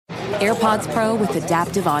AirPods Pro with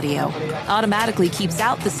adaptive audio automatically keeps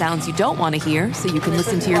out the sounds you don't want to hear so you can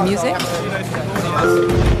listen to your music,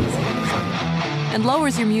 and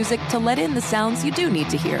lowers your music to let in the sounds you do need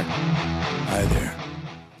to hear. Hi there.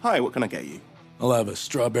 Hi, what can I get you? I'll have a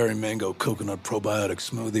strawberry mango coconut probiotic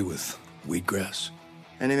smoothie with wheatgrass.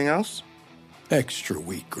 Anything else? Extra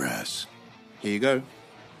wheatgrass. Here you go.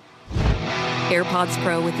 AirPods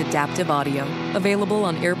Pro with adaptive audio. Available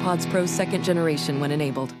on AirPods Pro 2nd generation when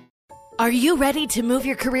enabled. Are you ready to move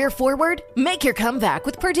your career forward? Make your comeback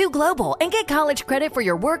with Purdue Global and get college credit for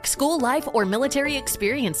your work, school, life, or military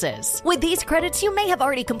experiences. With these credits, you may have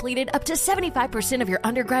already completed up to 75% of your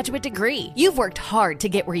undergraduate degree. You've worked hard to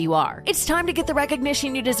get where you are. It's time to get the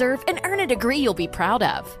recognition you deserve and earn a degree you'll be proud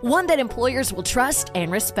of. One that employers will trust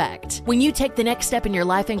and respect. When you take the next step in your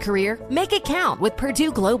life and career, make it count with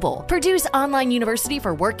Purdue Global, Purdue's online university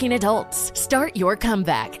for working adults. Start your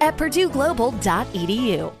comeback at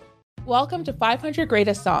purdueglobal.edu. Welcome to 500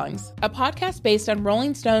 Greatest Songs, a podcast based on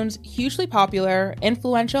Rolling Stone's hugely popular,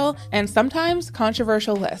 influential, and sometimes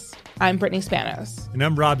controversial list. I'm Brittany Spanos. And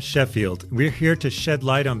I'm Rob Sheffield. We're here to shed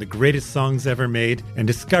light on the greatest songs ever made and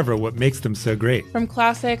discover what makes them so great. From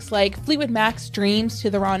classics like Fleetwood Mac's Dreams to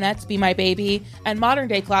the Ronettes' Be My Baby, and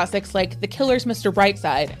modern-day classics like The Killers' Mr.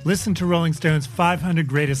 Brightside. Listen to Rolling Stone's 500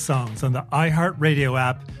 Greatest Songs on the iHeartRadio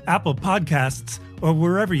app, Apple Podcasts, or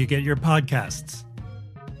wherever you get your podcasts.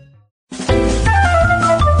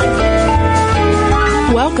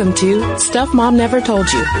 Welcome to Stuff Mom Never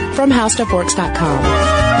Told You from HowStuffWorks.com.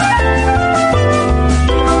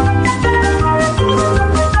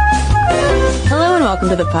 Hello and welcome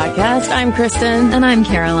to the podcast. I'm Kristen. And I'm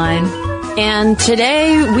Caroline. And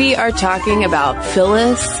today we are talking about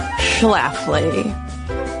Phyllis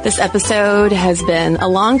Schlafly. This episode has been a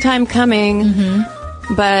long time coming,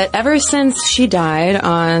 but ever since she died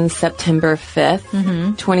on September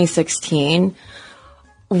 5th, 2016,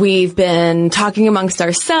 we've been talking amongst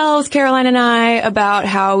ourselves, Caroline and I, about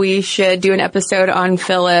how we should do an episode on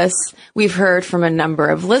Phyllis. We've heard from a number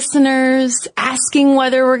of listeners asking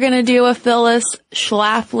whether we're going to do a Phyllis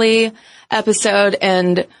Schlafly episode,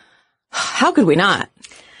 and how could we not?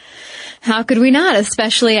 How could we not?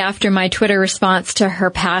 Especially after my Twitter response to her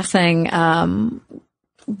passing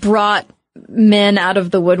brought men out of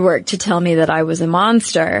the woodwork to tell me that I was a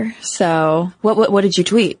monster. So what did you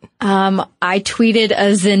tweet? I tweeted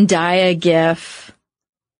a Zendaya gif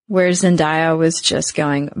where Zendaya was just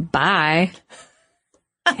going, bye.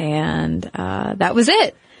 And that was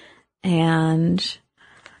it. And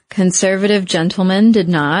conservative gentlemen did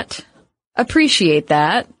not appreciate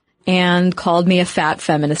that and called me a fat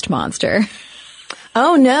feminist monster.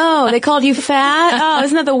 Oh no, they called you fat? Oh,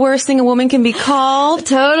 isn't that the worst thing a woman can be called?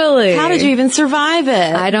 Totally. How did you even survive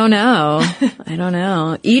it? I don't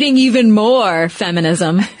know. Eating even more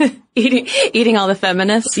feminism. Eating all the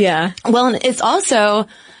feminists? Yeah. Well, and it's also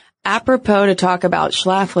apropos to talk about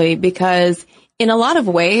Schlafly because in a lot of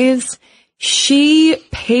ways, she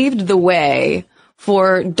paved the way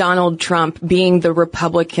for Donald Trump being the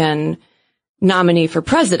Republican nominee for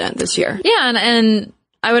president this year. Yeah, and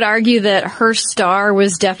I would argue that her star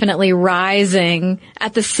was definitely rising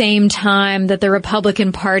at the same time that the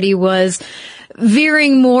Republican Party was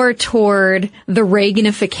veering more toward the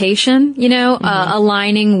Reaganification,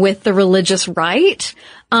 aligning with the religious right,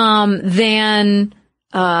 than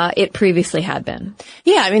it previously had been.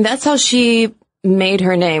 Yeah, I mean, that's how she made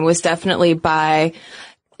her name, was definitely by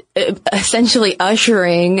essentially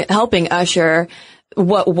helping usher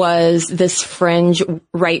what was this fringe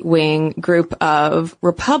right-wing group of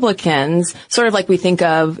Republicans, sort of like we think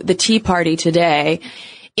of the Tea Party today,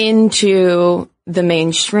 into the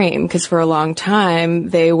mainstream, because for a long time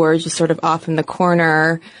they were just sort of off in the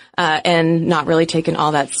corner and not really taken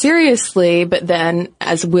all that seriously. But then,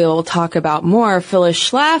 as we'll talk about more, Phyllis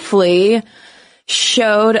Schlafly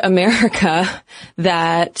showed America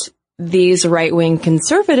that these right-wing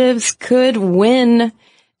conservatives could win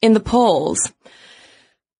in the polls.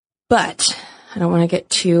 But I don't want to get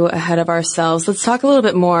too ahead of ourselves. Let's talk a little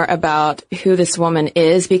bit more about who this woman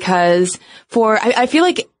is, because I feel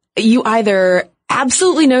like you either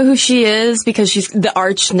absolutely know who she is because she's the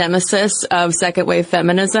arch nemesis of second wave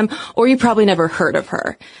feminism, or you probably never heard of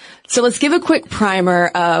her. So let's give a quick primer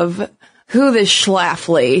of who this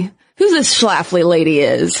Schlafly lady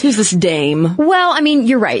is. Who's this dame? Well, I mean,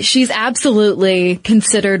 you're right. She's absolutely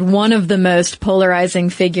considered one of the most polarizing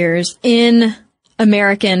figures in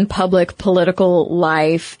American public political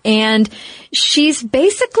life. And she's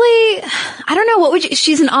basically, I don't know,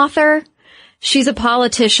 she's an author. She's a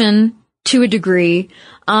politician to a degree.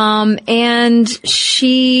 And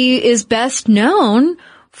she is best known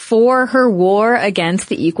for her war against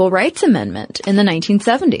the Equal Rights Amendment in the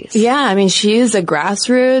 1970s. Yeah, I mean, she's a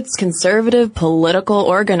grassroots conservative political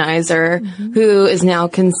organizer who is now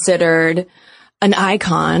considered an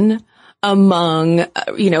icon among,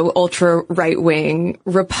 ultra right-wing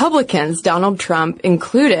Republicans, Donald Trump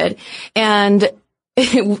included. And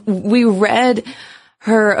we read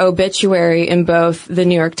her obituary in both the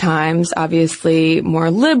New York Times, obviously more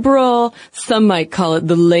liberal. Some might call it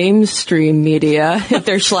the lamestream media if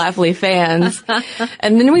they're Schlafly fans.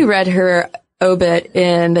 And then we read her obit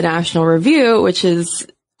in the National Review, which is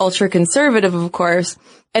ultra conservative, of course.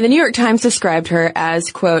 And the New York Times described her as,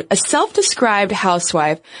 quote, a self-described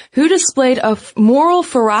housewife who displayed a moral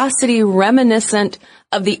ferocity reminiscent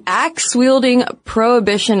of the axe-wielding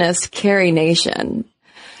prohibitionist Carrie Nation.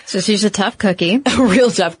 So she's a tough cookie. A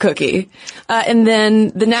real tough cookie. And then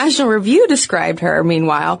the National Review described her,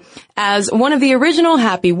 meanwhile, as one of the original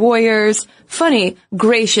happy warriors, funny,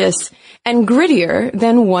 gracious, and grittier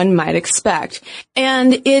than one might expect.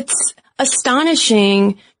 And it's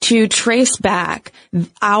astonishing to trace back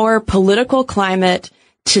our political climate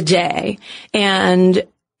today and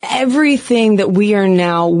everything that we are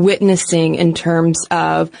now witnessing in terms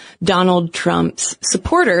of Donald Trump's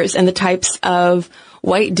supporters and the types of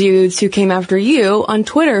white dudes who came after you on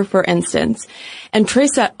Twitter, for instance, and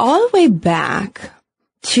trace that all the way back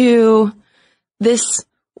to this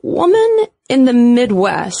woman in the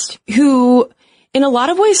Midwest who, in a lot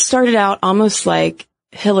of ways, started out almost like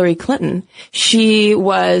Hillary Clinton. She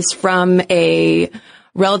was from a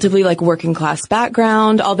relatively working class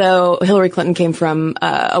background, although Hillary Clinton came from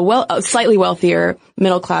a slightly wealthier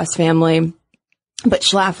middle class family. But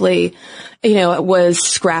Schlafly, was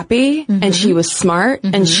scrappy and she was smart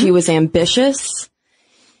and she was ambitious.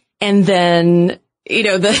 And then,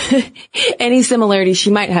 any similarity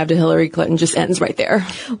she might have to Hillary Clinton just ends right there.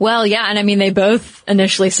 Well, yeah. And I mean, they both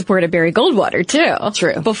initially supported Barry Goldwater too.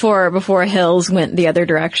 True. Before Hills went the other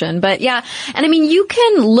direction. But yeah. And I mean, you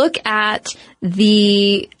can look at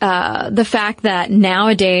the fact that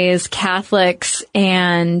nowadays Catholics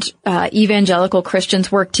and evangelical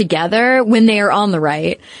Christians work together when they are on the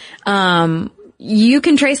right. You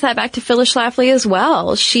can trace that back to Phyllis Schlafly as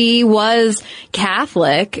well. She was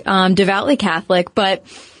Catholic, devoutly Catholic, but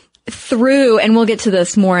through, and we'll get to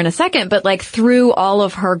this more in a second, but through all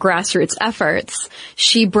of her grassroots efforts,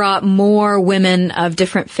 she brought more women of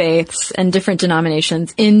different faiths and different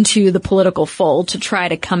denominations into the political fold to try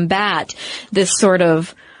to combat this sort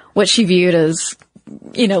of what she viewed as,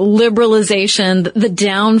 liberalization, the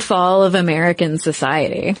downfall of American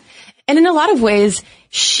society. And in a lot of ways,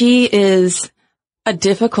 she is a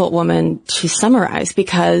difficult woman to summarize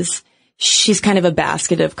because she's kind of a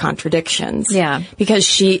basket of contradictions. Yeah. Because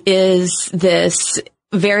she is this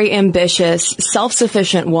very ambitious,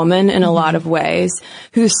 self-sufficient woman in a lot of ways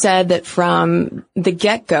who said that from the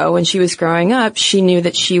get-go when she was growing up, she knew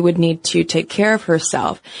that she would need to take care of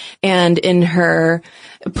herself. And in her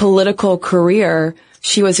political career,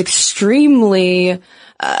 she was extremely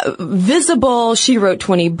visible. She wrote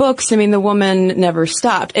 20 books. I mean, the woman never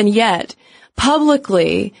stopped. And yet,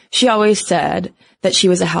 publicly, she always said that she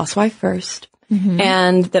was a housewife first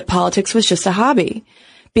and that politics was just a hobby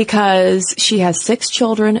because she has 6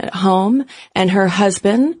 children at home and her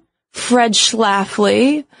husband, Fred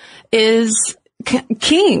Schlafly, is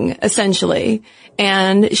king, essentially.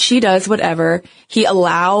 And she does whatever he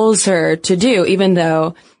allows her to do, even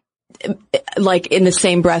though, in the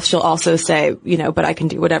same breath, she'll also say, but I can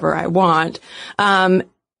do whatever I want.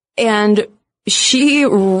 And she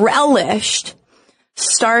relished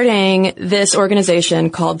starting this organization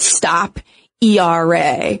called Stop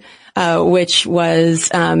ERA, which was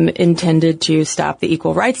intended to stop the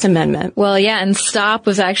Equal Rights Amendment. Well, yeah, and STOP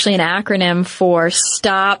was actually an acronym for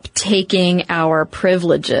Stop Taking Our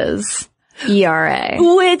Privileges. ERA.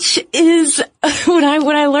 Which is, when I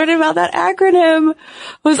learned about that acronym,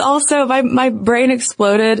 was also, my brain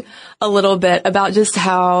exploded a little bit about just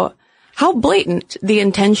how blatant the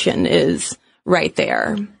intention is right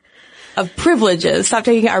there. Of privileges. Stop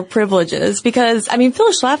taking our privileges. Because,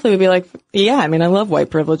 Phyllis Schlafly would be like, yeah, I love white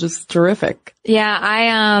privilege. It's terrific.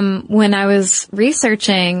 Yeah, when I was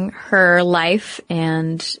researching her life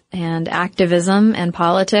and activism and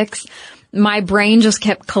politics, my brain just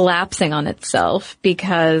kept collapsing on itself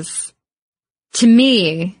because to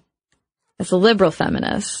me, as a liberal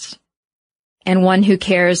feminist and one who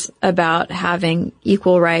cares about having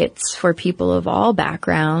equal rights for people of all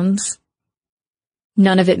backgrounds,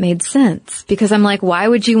 none of it made sense because I'm like, why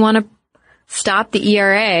would you want to stop the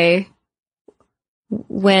ERA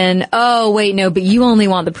when, oh, wait, no, but you only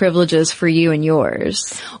want the privileges for you and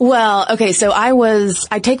yours. Well, okay, so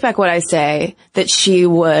I take back what I say, that she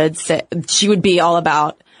would be all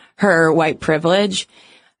about her white privilege,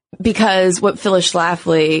 because what Phyllis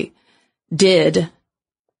Schlafly did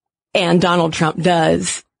and Donald Trump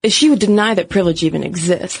does is she would deny that privilege even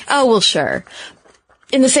exists. Oh, well, sure.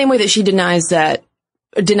 In the same way that she denied that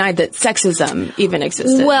sexism even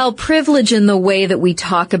existed. Well, privilege in the way that we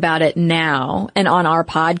talk about it now and on our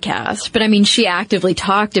podcast. But I mean, she actively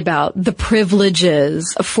talked about the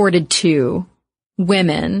privileges afforded to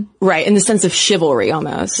women. Right, in the sense of chivalry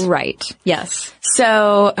almost. Right, yes.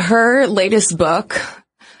 So her latest book,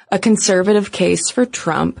 A Conservative Case for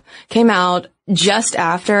Trump, came out just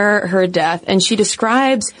after her death, and she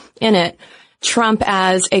describes in it Trump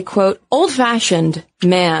as a, quote, old-fashioned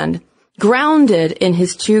man, grounded in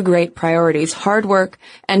his two great priorities, hard work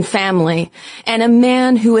and family, and a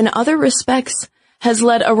man who in other respects has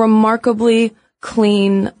led a remarkably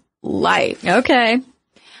clean life. Okay.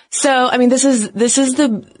 So, I mean, this is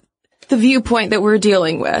the viewpoint that we're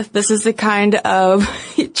dealing with. This is the kind of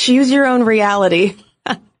choose your own reality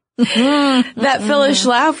that Phyllis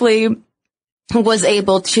Schlafly was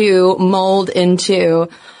able to mold into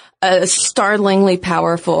a startlingly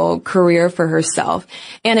powerful career for herself.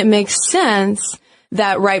 And it makes sense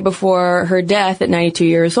that right before her death at 92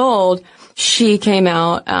 years old, she came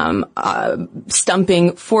out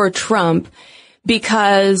stumping for Trump,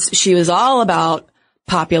 because she was all about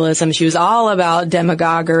populism. She was all about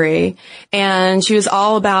demagoguery, and she was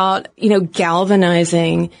all about,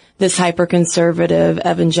 galvanizing this hyper-conservative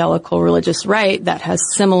evangelical religious right that has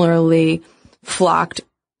similarly flocked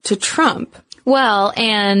to Trump. Well,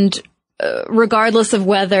 and regardless of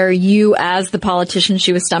whether you, as the politician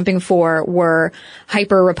she was stumping for, were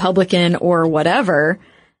hyper-Republican or whatever,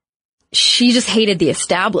 she just hated the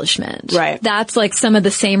establishment. Right. That's like some of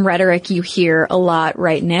the same rhetoric you hear a lot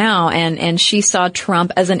right now. And she saw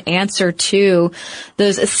Trump as an answer to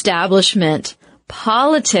those establishment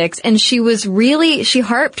politics. And she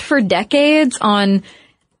harped for decades on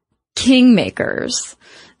kingmakers.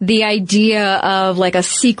 The idea of like a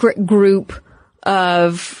secret group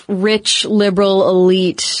of rich, liberal,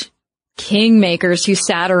 elite kingmakers who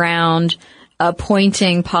sat around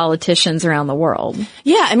appointing politicians around the world.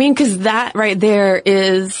 Yeah, I mean, because that right there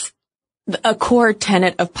is a core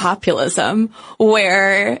tenet of populism,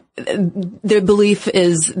 where the belief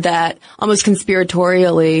is that, almost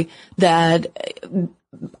conspiratorially, that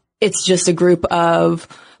it's just a group of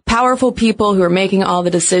powerful people who are making all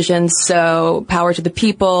the decisions, so power to the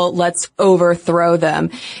people, let's overthrow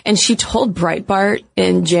them. And she told Breitbart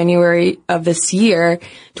in January of this year,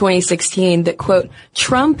 2016, that, quote,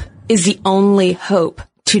 Trump is the only hope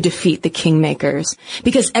to defeat the kingmakers,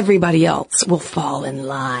 because everybody else will fall in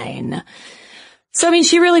line. So, I mean,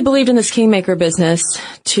 she really believed in this kingmaker business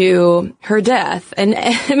to her death. And,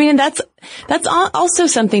 I mean, that's also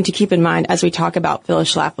something to keep in mind as we talk about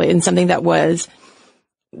Phyllis Schlafly, and something that was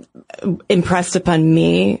impressed upon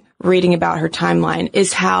me reading about her timeline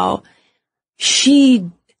is how she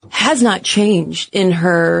has not changed in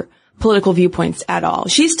her political viewpoints at all.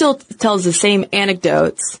 She still tells the same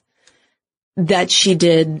anecdotes that she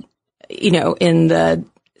did, in the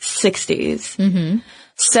 60s. Mm-hmm.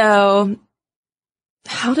 So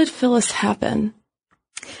how did Phyllis happen?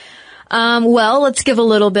 Well, let's give a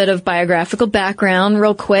little bit of biographical background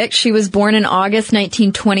real quick. She was born in August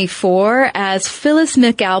 1924 as Phyllis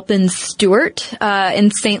McAlpin Stewart,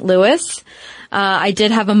 in St. Louis. I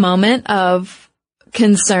did have a moment of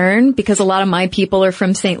concern because a lot of my people are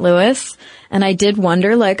from St. Louis, and I did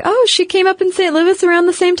wonder, she came up in St. Louis around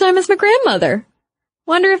the same time as my grandmother.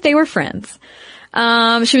 Wonder if they were friends.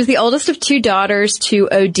 She was the oldest of two daughters to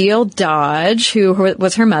Odile Dodge, who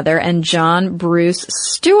was her mother, and John Bruce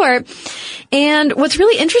Stewart. And what's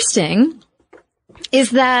really interesting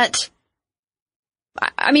is that,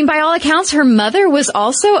 I mean, by all accounts, her mother was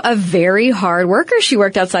also a very hard worker. She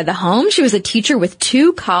worked outside the home. She was a teacher with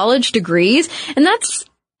 2 college degrees, and that's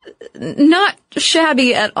not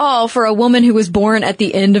shabby at all for a woman who was born at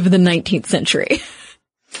the end of the 19th century.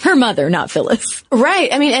 Her mother, not Phyllis.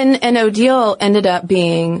 Right. I mean, and Odile ended up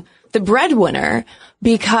being the breadwinner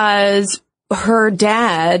because her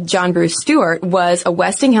dad, John Bruce Stewart, was a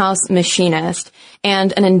Westinghouse machinist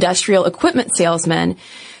and an industrial equipment salesman.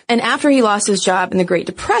 And after he lost his job in the Great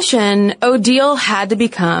Depression, Odile had to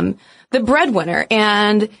become the breadwinner,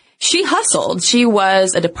 and she hustled. She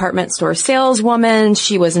was a department store saleswoman.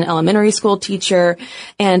 She was an elementary school teacher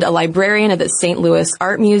and a librarian at the St. Louis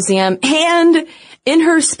Art Museum. And in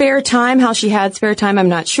her spare time, how she had spare time, I'm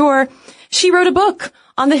not sure, she wrote a book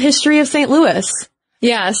on the history of St. Louis.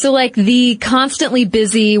 Yeah, so like the constantly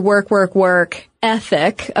busy work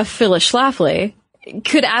ethic of Phyllis Schlafly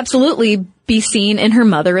could absolutely be seen in her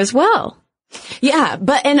mother as well. Yeah,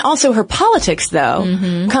 and also her politics, though,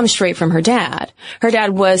 come straight from her dad. Her dad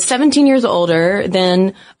was 17 years older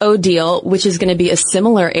than Odile, which is going to be a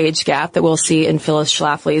similar age gap that we'll see in Phyllis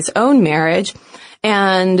Schlafly's own marriage.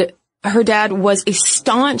 And her dad was a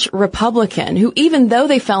staunch Republican who, even though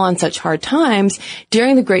they fell on such hard times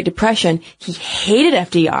during the Great Depression, he hated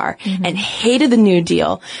FDR and hated the New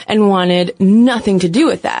Deal and wanted nothing to do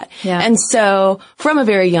with that. Yeah. And so from a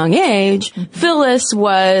very young age, Phyllis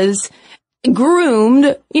was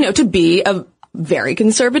groomed, to be a very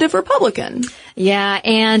conservative Republican. Yeah,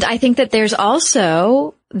 and I think that there's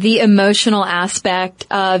also the emotional aspect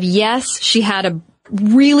of, yes, she had a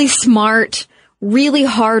really smart, really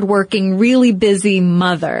hardworking, really busy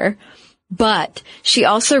mother, but she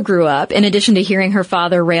also grew up, in addition to hearing her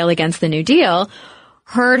father rail against the New Deal,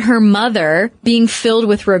 heard her mother being filled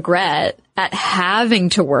with regret at having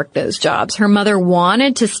to work those jobs. Her mother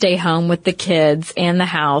wanted to stay home with the kids and the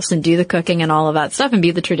house and do the cooking and all of that stuff and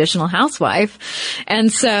be the traditional housewife.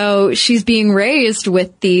 And so she's being raised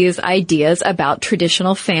with these ideas about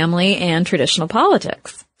traditional family and traditional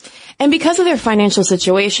politics. And because of their financial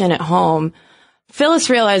situation at home, Phyllis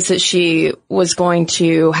realized that she was going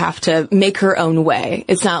to have to make her own way.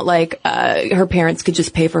 It's not like her parents could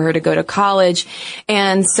just pay for her to go to college.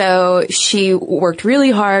 And so she worked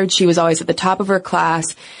really hard. She was always at the top of her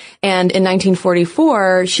class. And in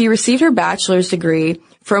 1944, she received her bachelor's degree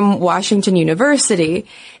from Washington University.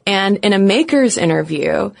 And in a Maker's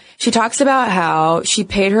interview, she talks about how she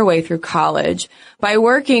paid her way through college by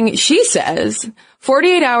working, she says,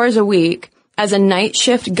 48 hours a week as a night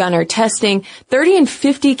shift gunner testing 30 and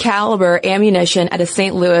 50 caliber ammunition at a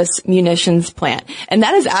St. Louis munitions plant. And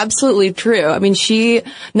that is absolutely true. I mean, she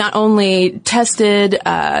not only tested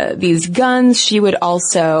these guns, she would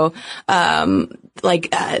also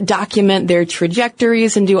document their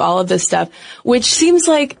trajectories and do all of this stuff, which seems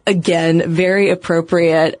like, again, very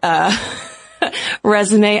appropriate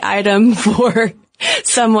resume item for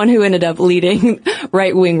someone who ended up leading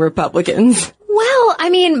right-wing Republicans. Well, I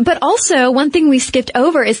mean, but also one thing we skipped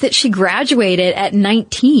over is that she graduated at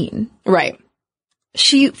 19. Right.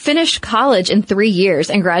 She finished college in 3 years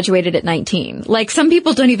and graduated at 19. Like, some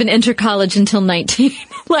people don't even enter college until 19.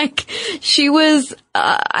 She was,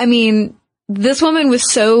 this woman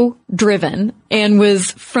was so driven and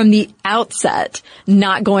was from the outset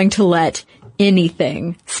not going to let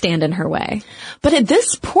anything stand in her way. But at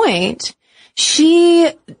this point, she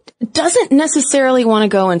doesn't necessarily want to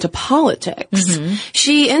go into politics.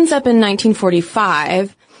 She ends up in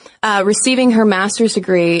 1945 receiving her master's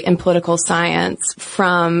degree in political science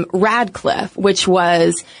from Radcliffe, which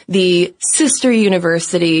was the sister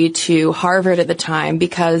university to Harvard at the time,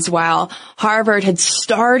 because while Harvard had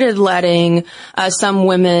started letting some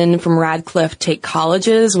women from Radcliffe take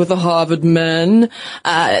colleges with the Harvard men,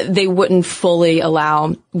 they wouldn't fully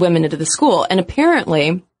allow women into the school. And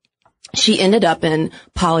apparently she ended up in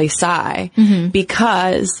poli-sci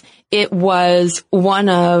because it was one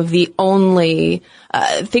of the only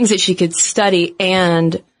things that she could study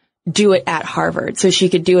and do it at Harvard. So she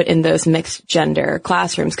could do it in those mixed gender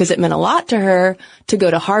classrooms, because it meant a lot to her to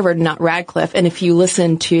go to Harvard, not Radcliffe. And if you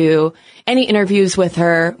listen to any interviews with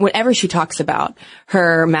her, whenever she talks about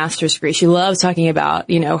her master's degree, she loves talking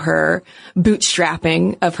about, her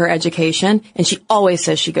bootstrapping of her education. And she always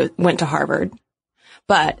says she went to Harvard.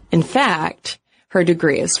 But in fact, her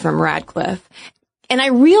degree is from Radcliffe. And I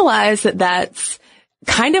realize that that's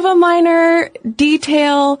kind of a minor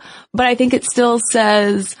detail, but I think it still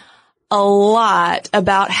says a lot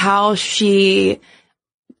about how she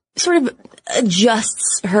sort of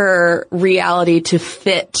adjusts her reality to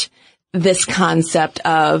fit this concept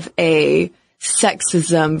of a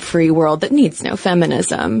sexism-free world that needs no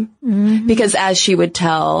feminism. Because as she would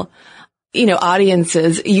tell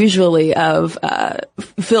audiences usually of,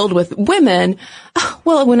 filled with women,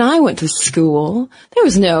 well, when I went to school, there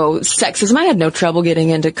was no sexism. I had no trouble getting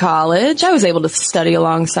into college. I was able to study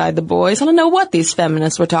alongside the boys. I don't know what these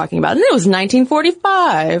feminists were talking about. And it was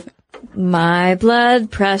 1945. My blood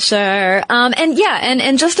pressure.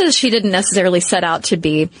 And just as she didn't necessarily set out to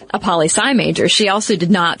be a poli-sci major, she also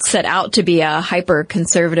did not set out to be a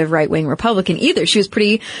hyper-conservative right-wing Republican either. She was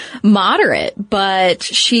pretty moderate, but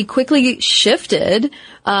she quickly shifted,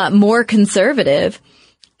 more conservative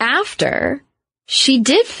after she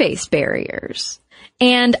did face barriers.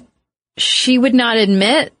 And she would not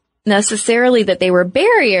admit necessarily that they were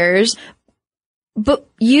barriers, but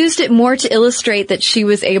used it more to illustrate that she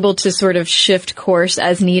was able to sort of shift course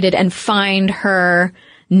as needed and find her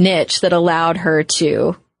niche that allowed her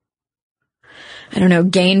to, I don't know,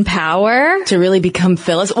 gain power? To really become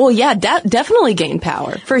Phyllis? Well, yeah, definitely gain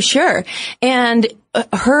power, for sure. And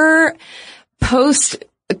her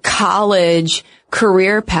post-college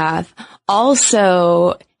career path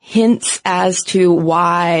also hints as to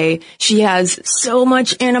why she has so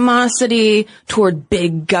much animosity toward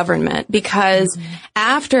big government, because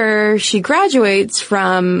after she matriculates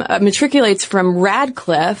from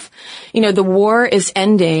Radcliffe, the war is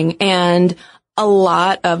ending and a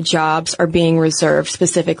lot of jobs are being reserved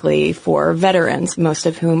specifically for veterans, most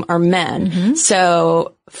of whom are men.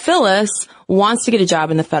 So Phyllis wants to get a job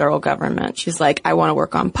in the federal government. She's like, I want to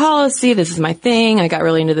work on policy. This is my thing. I got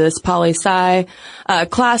really into this poli-sci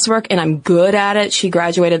classwork, and I'm good at it. She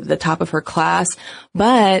graduated at the top of her class,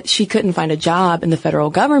 but she couldn't find a job in the federal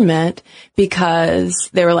government because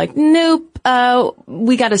they were like, nope,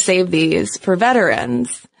 we got to save these for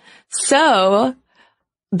veterans. So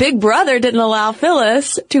Big Brother didn't allow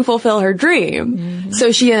Phyllis to fulfill her dream.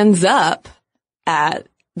 So she ends up at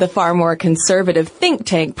the far more conservative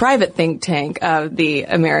private think tank of the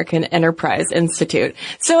American Enterprise Institute.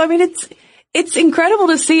 So, I mean, it's incredible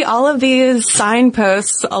to see all of these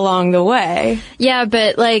signposts along the way. Yeah,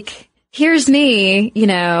 but here's me,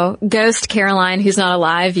 ghost Caroline who's not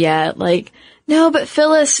alive yet. No, but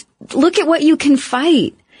Phyllis, look at what you can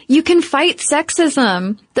fight. You can fight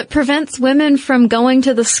sexism that prevents women from going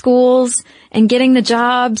to the schools and getting the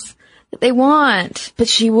jobs that they want. But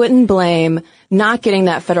she wouldn't blame not getting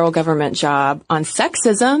that federal government job on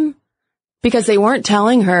sexism, because they weren't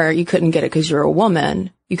telling her you couldn't get it because you're a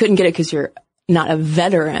woman. You couldn't get it because you're not a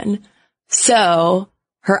veteran. So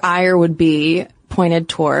her ire would be pointed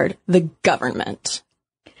toward the government.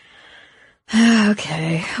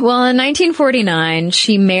 Okay. Well, in 1949,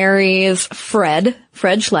 she marries Fred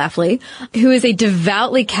Schlafly, who is a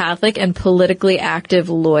devoutly Catholic and politically active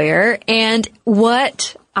lawyer. And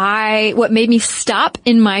what made me stop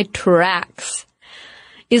in my tracks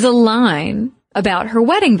is a line about her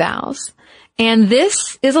wedding vows. And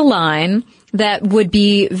this is a line that would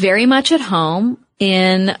be very much at home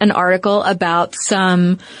in an article about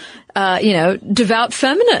some, devout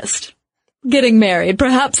feminist getting married,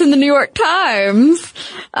 perhaps in the New York Times.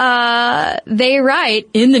 They write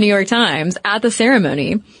in the New York Times, at the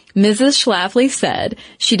ceremony, Mrs. Schlafly said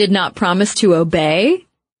she did not promise to obey,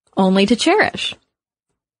 only to cherish.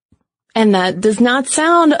 And that does not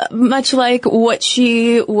sound much like what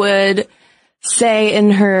she would say in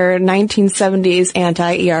her 1970s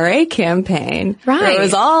anti-ERA campaign. Right. Where it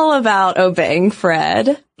was all about obeying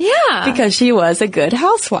Fred. Yeah. Because she was a good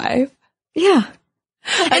housewife. Yeah.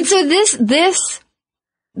 And so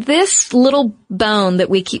this little bone that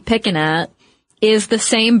we keep picking at is the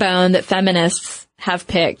same bone that feminists have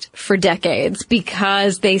picked for decades,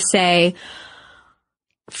 because they say,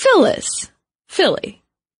 Phyllis, Philly,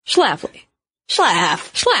 Schlafly,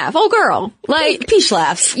 Schlaff, oh girl,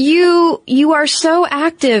 P-Schlaffs. You are so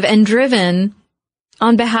active and driven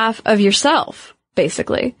on behalf of yourself,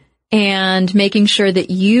 basically, and making sure that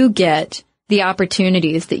you get the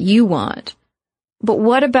opportunities that you want. But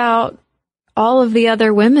what about all of the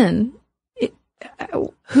other women?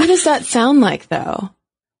 Who does that sound like, though?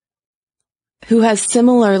 Who has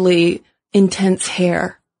similarly intense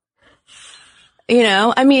hair?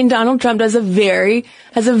 Donald Trump has a very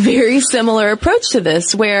similar approach to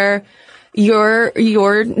this, where your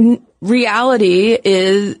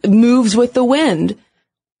reality moves with the wind.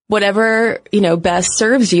 Whatever, best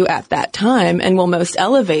serves you at that time and will most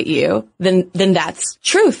elevate you, then that's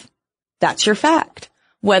truth. That's your fact,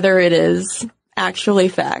 whether it is actually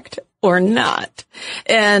fact or not.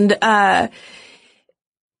 And,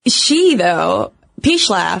 she, though,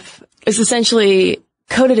 P-Schlaff, is essentially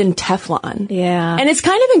coated in Teflon. Yeah. And it's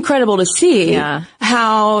kind of incredible to see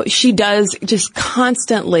how she does just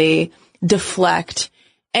constantly deflect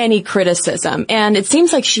any criticism. And it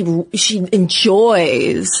seems like she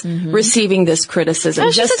enjoys receiving this criticism.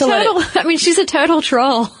 Oh, she's a total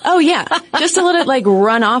troll. Oh, yeah. Just to let it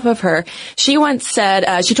run off of her. She once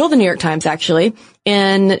said, she told the New York Times actually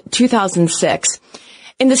in 2006,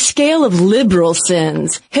 in the scale of liberal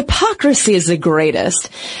sins, hypocrisy is the greatest.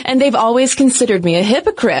 And they've always considered me a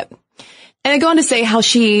hypocrite. And I go on to say how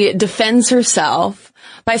she defends herself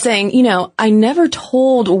by saying, I never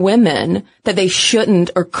told women that they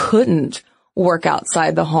shouldn't or couldn't work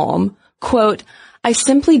outside the home. Quote, I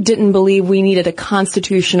simply didn't believe we needed a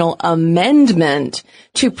constitutional amendment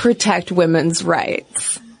to protect women's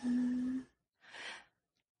rights.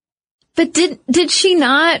 But did she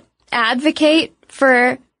not advocate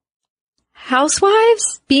for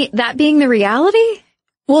housewives, that being the reality?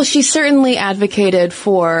 Well, she certainly advocated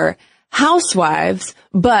for housewives,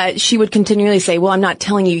 but she would continually say, well, I'm not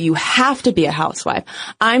telling you you have to be a housewife.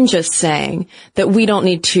 I'm just saying that we don't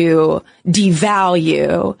need to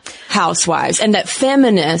devalue housewives and that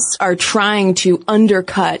feminists are trying to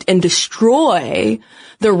undercut and destroy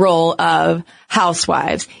the role of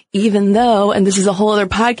housewives, even though, and this is a whole other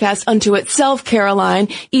podcast unto itself, Caroline,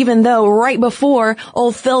 even though right before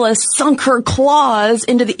old Phyllis sunk her claws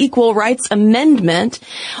into the Equal Rights Amendment,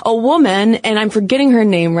 a woman, and I'm forgetting her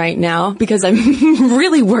name right now because I'm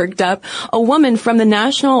really worked up, a woman from the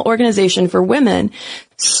National Organization for Women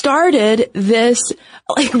started this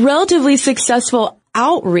relatively successful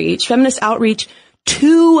outreach, feminist outreach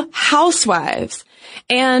to housewives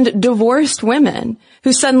and divorced women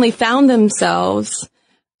who suddenly found themselves,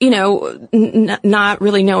 not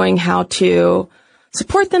really knowing how to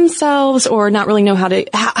support themselves or not really know how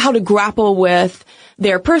to grapple with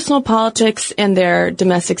their personal politics and their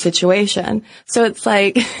domestic situation. So it's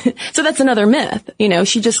so that's another myth.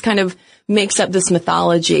 She just kind of makes up this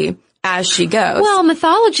mythology as she goes. Well,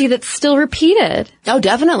 mythology that's still repeated. Oh,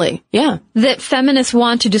 definitely. Yeah. That feminists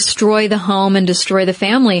want to destroy the home and destroy the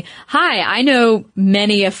family. Hi, I know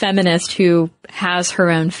many a feminist who has her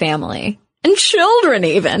own family. And children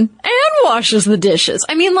even. And washes the dishes.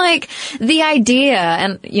 I mean, the idea,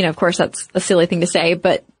 and, of course that's a silly thing to say,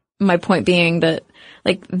 but my point being that,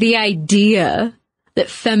 the idea that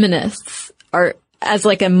feminists are, as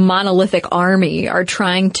a monolithic army, are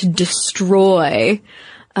trying to destroy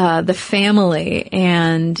the family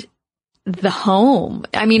and the home.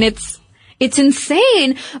 I mean, it's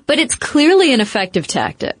insane, but it's clearly an effective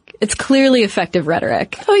tactic. It's clearly effective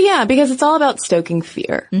rhetoric. Oh yeah, because it's all about stoking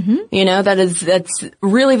fear. Mm-hmm. That's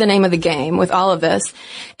really the name of the game with all of this.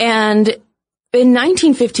 And in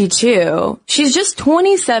 1952, she's just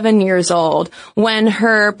 27 years old when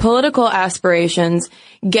her political aspirations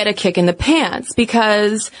get a kick in the pants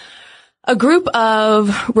because a group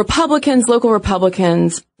of Republicans, local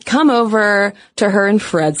Republicans, come over to her and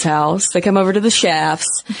Fred's house. They come over to the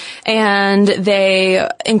Shafts, and they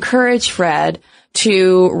encourage Fred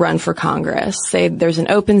to run for Congress. There's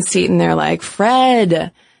an open seat, and they're like,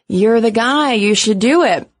 Fred, you're the guy. You should do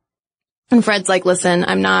it. And Fred's like, listen,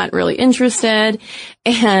 I'm not really interested.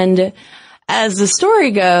 And as the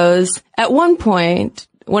story goes, at one point,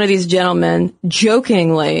 one of these gentlemen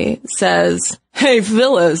jokingly says, hey,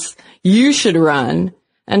 Phyllis, you should run.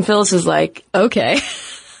 And Phyllis is like, okay,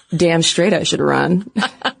 damn straight I should run.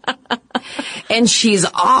 And she's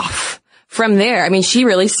off from there. I mean, she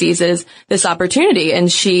really seizes this opportunity and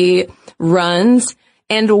she runs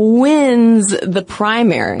and wins the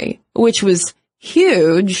primary, which was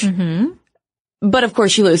huge. Mm-hmm. But of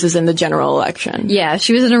course she loses in the general election. Yeah,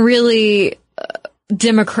 she was in a really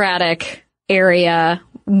Democratic area,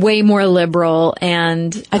 way more liberal,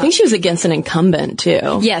 and I think she was against an incumbent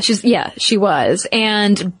too. Yeah, she was.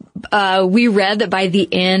 And we read that by the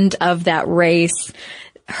end of that race,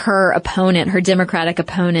 her Democratic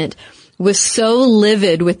opponent, was so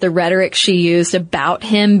livid with the rhetoric she used about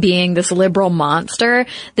him being this liberal monster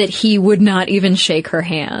that he would not even shake her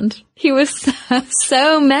hand. He was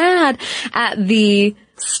so mad at the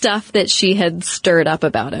stuff that she had stirred up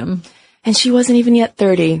about him. And she wasn't even yet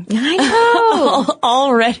 30. I know.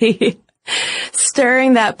 Already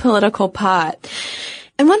stirring that political pot.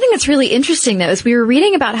 And one thing that's really interesting, though, is we were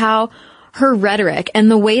reading about how her rhetoric and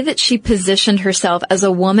the way that she positioned herself as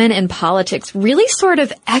a woman in politics really sort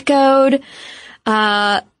of echoed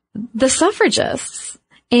the suffragists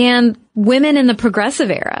and women in the progressive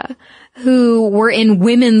era who were in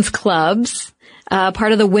women's clubs,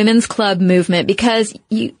 part of the women's club movement, because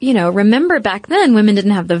remember back then women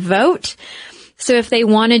didn't have the vote. So if they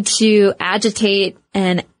wanted to agitate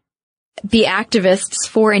and be activists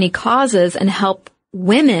for any causes and help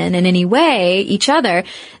women in any way, each other,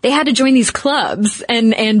 they had to join these clubs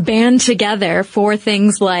and band together for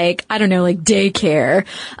things like, I don't know, like daycare,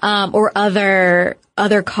 or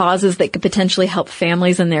other causes that could potentially help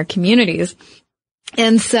families in their communities.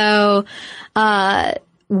 And so,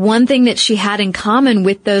 one thing that she had in common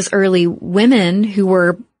with those early women who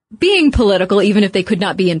were being political, even if they could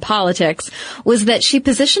not be in politics, was that she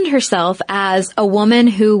positioned herself as a woman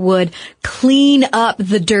who would clean up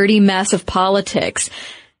the dirty mess of politics.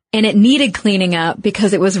 And it needed cleaning up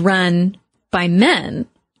because it was run by men.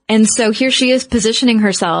 And so here she is positioning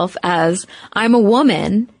herself as, I'm a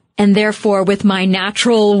woman, and therefore with my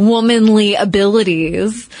natural womanly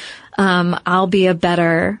abilities, I'll be a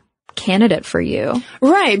better candidate for you.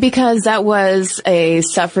 Right, because that was a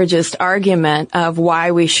suffragist argument of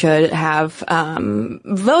why we should have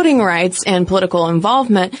voting rights and political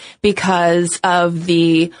involvement because of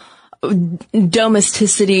the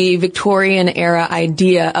domesticity, Victorian era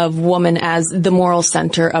idea of woman as the moral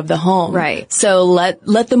center of the home. Right. So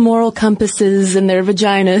let the moral compasses and their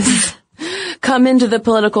vaginas come into the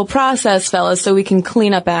political process, fellas, so we can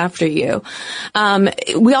clean up after you.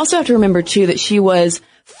 We also have to remember too that she was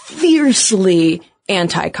fiercely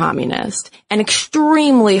anti-communist and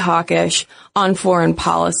extremely hawkish on foreign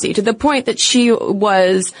policy, to the point that she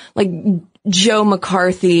was like Joe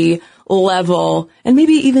McCarthy level, and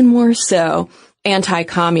maybe even more so,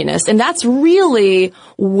 anti-communist. And that's really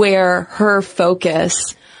where her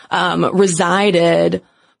focus resided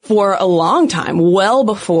for a long time, well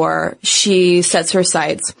before she sets her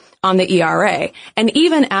sights on the ERA. And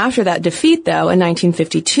even after that defeat, though, in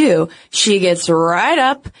 1952, she gets right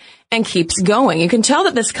up and keeps going. You can tell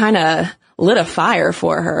that this kind of lit a fire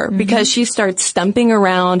for her, because she starts stumping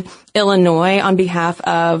around Illinois on behalf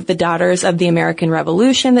of the Daughters of the American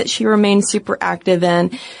Revolution that she remained super active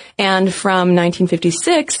in. And from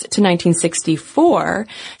 1956 to 1964,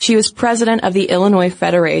 she was president of the Illinois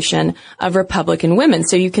Federation of Republican Women.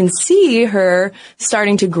 So you can see her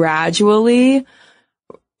starting to gradually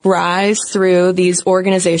rise through these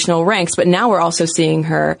organizational ranks. But now we're also seeing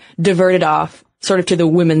her diverted off sort of to the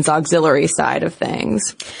women's auxiliary side of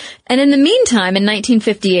things. And in the meantime, in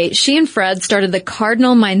 1958, she and Fred started the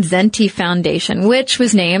Cardinal Mindszenty Foundation, which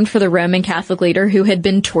was named for the Roman Catholic leader who had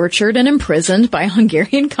been tortured and imprisoned by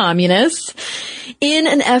Hungarian communists, in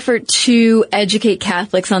an effort to educate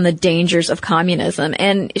Catholics on the dangers of communism.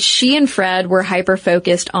 And she and Fred were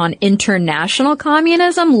hyper-focused on international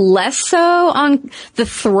communism, less so on the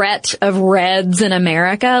threat of Reds in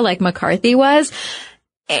America like McCarthy was.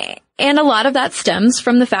 And a lot of that stems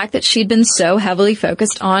from the fact that she'd been so heavily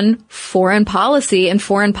focused on foreign policy and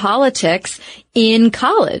foreign politics in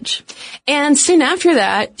college. And soon after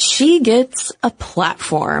that, she gets a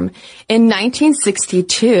platform. In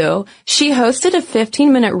 1962, she hosted a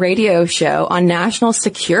 15-minute radio show on national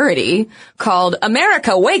security called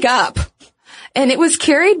America, Wake Up! And it was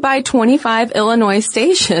carried by 25 Illinois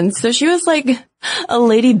stations. So she was like a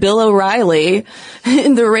Lady Bill O'Reilly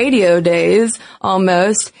in the radio days,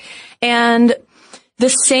 almost. And the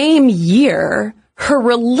same year, her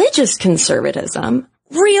religious conservatism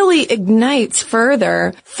really ignites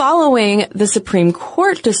further following the Supreme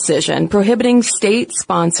Court decision prohibiting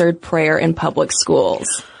state-sponsored prayer in public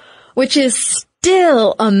schools. Which is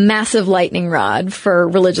still a massive lightning rod for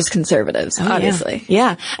religious conservatives, obviously.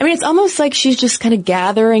 Yeah. I mean, it's almost like she's just kind of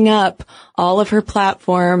gathering up all of her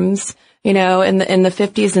platforms, you know, in the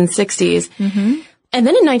 50s and 60s. Mm-hmm. And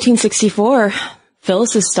then in 1964,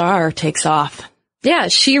 Phyllis's star takes off. Yeah,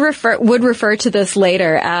 she would refer to this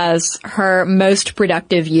later as her most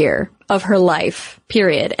productive year of her life,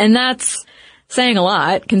 period. And that's saying a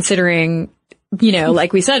lot, considering, you know,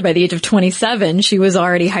 like we said, by the age of 27, she was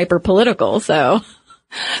already hyper-political, so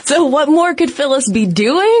what more could Phyllis be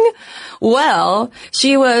doing? Well,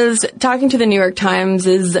 she was talking to the New York Times'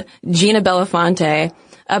 Gina Belafonte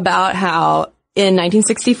about how in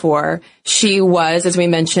 1964, she was, as we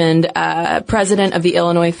mentioned, president of the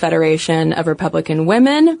Illinois Federation of Republican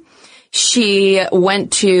Women. She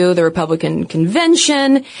went to the Republican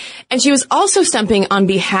convention, and she was also stumping on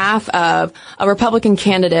behalf of a Republican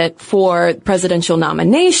candidate for presidential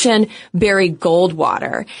nomination, Barry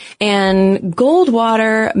Goldwater. And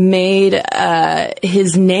Goldwater made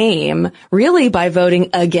his name really by voting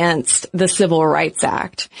against the Civil Rights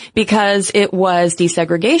Act, because it was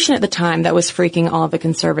desegregation at the time that was freaking all of the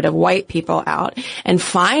conservative white people out. And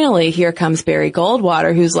finally, here comes Barry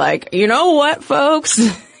Goldwater, who's like, you know what, folks?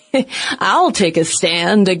 I'll take a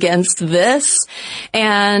stand against this.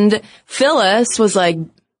 And Phyllis was like,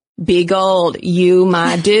 be gold, you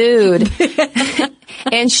my dude.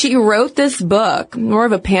 And she wrote this book, more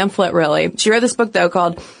of a pamphlet really. She wrote this book though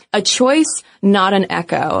called A Choice, Not an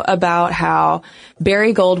Echo, about how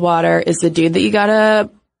Barry Goldwater is the dude that you gotta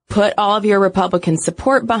put all of your Republican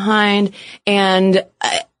support behind, and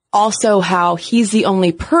also how he's the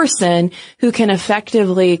only person who can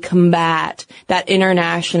effectively combat that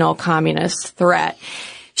international communist threat.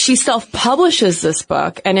 She self-publishes this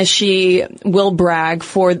book, and as she will brag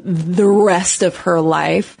for the rest of her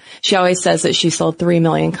life, she always says that she sold 3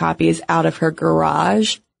 million copies out of her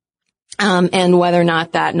garage. And whether or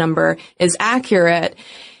not that number is accurate,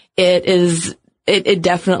 it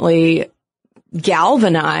definitely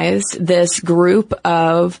galvanized this group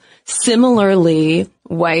of similarly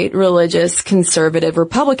white, religious, conservative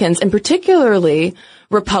Republicans, and particularly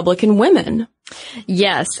Republican women.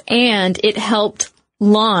 Yes, and it helped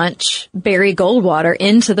launch Barry Goldwater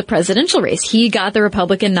into the presidential race. He got the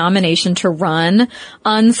Republican nomination to run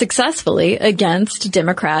unsuccessfully against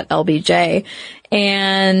Democrat LBJ.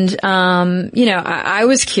 And, I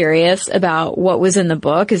was curious about what was in the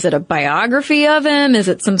book. Is it a biography of him? Is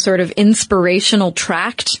it some sort of inspirational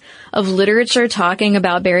tract of literature talking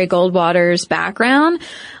about Barry Goldwater's background?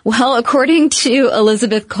 Well, according to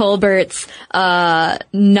Elizabeth Colbert's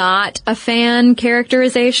not a fan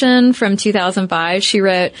characterization from 2005, she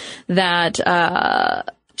wrote that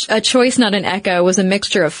A Choice Not an Echo was a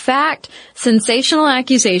mixture of fact, sensational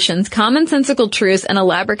accusations, commonsensical truths, and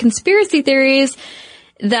elaborate conspiracy theories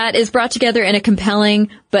that is brought together in a compelling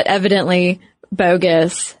but evidently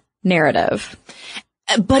bogus narrative.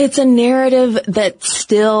 But it's a narrative that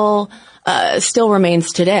still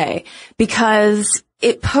remains today, because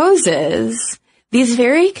it poses these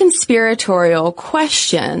very conspiratorial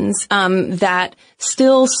questions that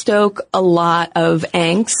still stoke a lot of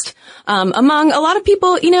angst among a lot of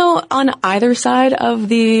people, on either side of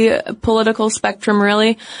the political spectrum,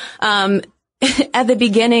 really. At the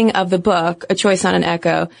beginning of the book, A Choice Not an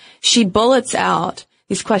Echo, she bullets out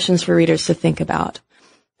these questions for readers to think about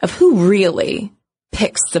of who really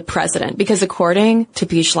picks the president. Because according to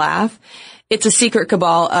P. Schlaf, it's a secret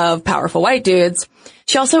cabal of powerful white dudes.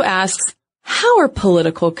 She also asks, how are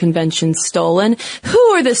political conventions stolen? Who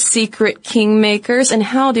are the secret kingmakers? And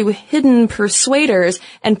how do hidden persuaders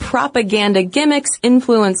and propaganda gimmicks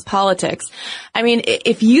influence politics? I mean,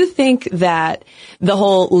 if you think that the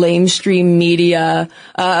whole lamestream media,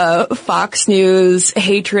 Fox News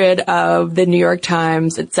hatred of the New York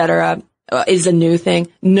Times, etc., is a new thing.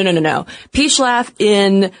 No. P. Schlaf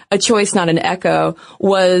in A Choice Not an Echo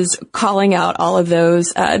was calling out all of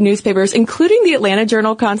those newspapers, including the Atlanta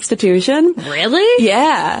Journal-Constitution. Really?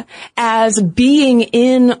 Yeah. As being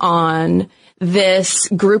in on this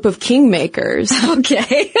group of kingmakers.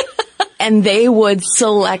 Okay. And they would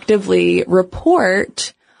selectively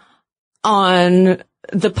report on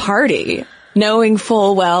the party, knowing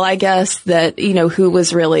full well, I guess, that, who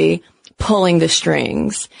was really pulling the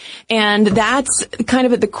strings. And that's kind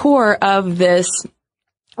of at the core of this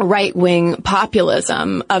right-wing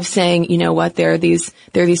populism of saying, there are these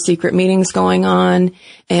secret meetings going on,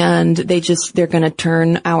 and they're going to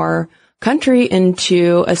turn our country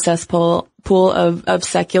into a cesspool of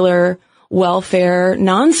secular welfare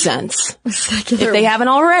nonsense. If they haven't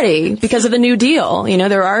already, because of the New Deal.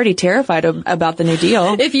 They're already terrified about the New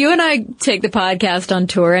Deal. If you and I take the podcast on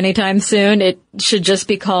tour anytime soon, it should just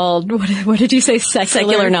be called, what did you say?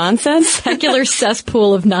 Secular nonsense? Secular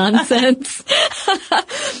cesspool of nonsense.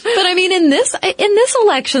 But I mean, in this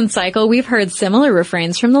election cycle, we've heard similar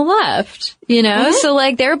refrains from the left, Mm-hmm.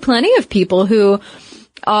 So there are plenty of people who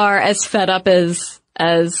are as fed up as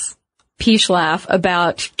P. Schlaf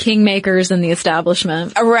about kingmakers and the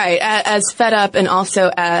establishment. Right. As fed up and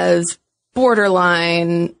also as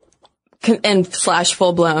borderline and /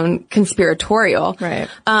 full-blown conspiratorial. Right.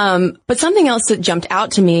 But something else that jumped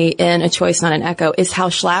out to me in A Choice Not an Echo is how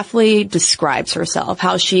Schlafly describes herself,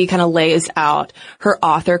 how she kind of lays out her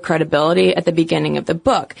author credibility at the beginning of the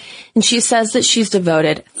book. And she says that she's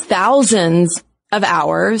devoted thousands of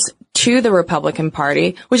hours to the Republican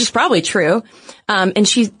Party, which is probably true. And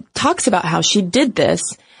she talks about how she did this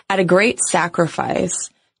at a great sacrifice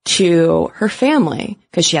to her family,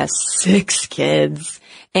 because she has 6 kids.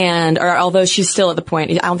 Although she's still at the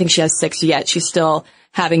point, I don't think she has 6 yet. She's still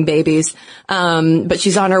having babies. But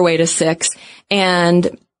she's on her way to 6.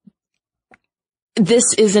 And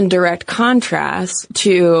this is in direct contrast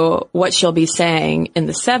to what she'll be saying in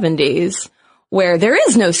the 70s, where there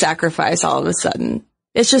is no sacrifice all of a sudden.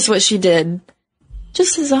 It's just what she did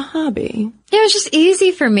just as a hobby. Yeah, it was just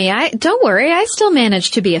easy for me. Don't worry, I still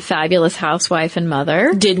managed to be a fabulous housewife and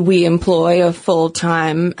mother. Did we employ a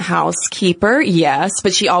full-time housekeeper? Yes,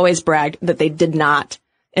 but she always bragged that they did not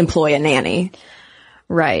employ a nanny.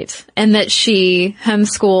 Right. And that she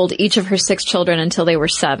homeschooled each of her 6 children until they were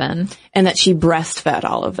 7. And that she breastfed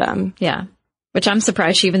all of them. Yeah. Which I'm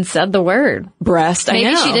surprised she even said the word. Breast, Maybe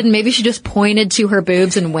I know. She didn't. Maybe she just pointed to her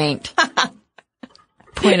boobs and winked.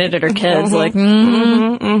 Pointed at her kids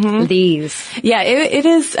these. Yeah, it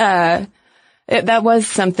is, that was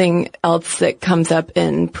something else that comes up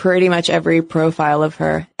in pretty much every profile of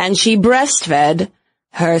her. And she breastfed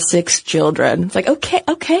her 6 children. It's like,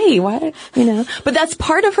 okay, what, but that's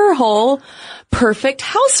part of her whole perfect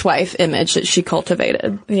housewife image that she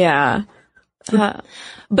cultivated. Yeah.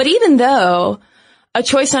 But even though A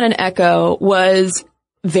Choice Not an Echo was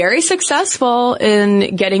very successful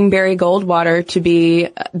in getting Barry Goldwater to be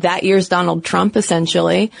that year's Donald Trump,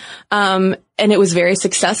 essentially. And it was very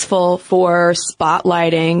successful for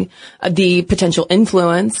spotlighting the potential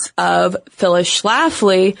influence of Phyllis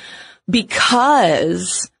Schlafly,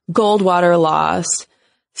 because Goldwater lost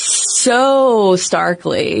so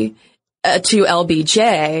starkly to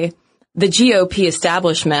LBJ, the GOP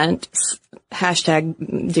establishment,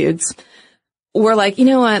 hashtag dudes, were like, you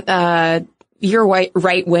know what, your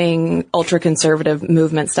right-wing, ultra-conservative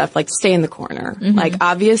movement stuff, like, stay in the corner. Mm-hmm. Like,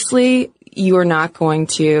 obviously, you are not going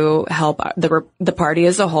to help the party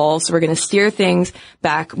as a whole, so we're going to steer things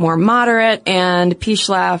back more moderate. And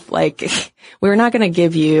Pishlaf, like, we're not going to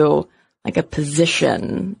give you, like, a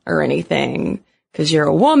position or anything because you're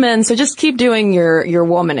a woman, so just keep doing your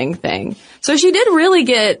womaning thing. So she did really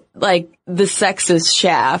get, like, the sexist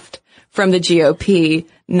shaft from the GOP,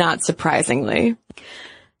 not surprisingly.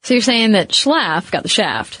 So you're saying that Schlaf got the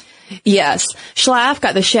shaft? Yes. Schlaf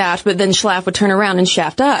got the shaft, but then Schlaf would turn around and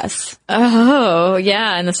shaft us. Oh,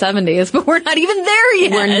 yeah, in the 70s, but we're not even there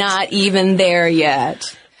yet. We're not even there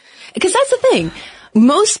yet. Because that's the thing.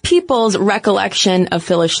 Most people's recollection of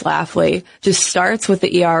Phyllis Schlafly just starts with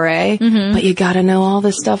the ERA, but you gotta know all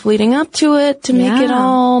the stuff leading up to it to make it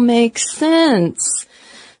all make sense.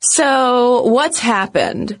 So, what's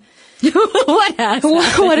happened?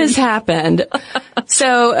 What has happened?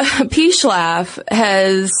 So, Pishlaf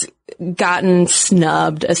has gotten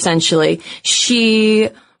snubbed, essentially. She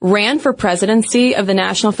ran for presidency of the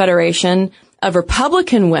National Federation of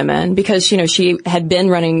Republican Women because, you know, she had been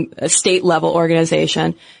running a state-level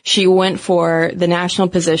organization. She went for the national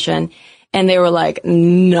position, and they were like,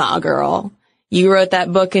 nah, girl. You wrote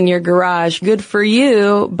that book in your garage. Good for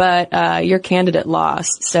you, but your candidate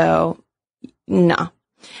lost. So, nah.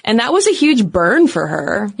 And that was a huge burn for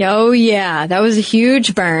her. Oh, yeah. That was a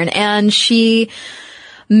huge burn. And she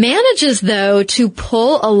manages, though, to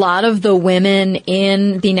pull a lot of the women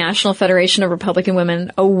in the National Federation of Republican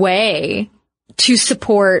Women away to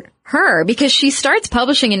support her because she starts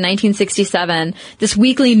publishing in 1967 this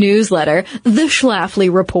weekly newsletter, The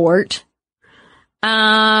Schlafly Report.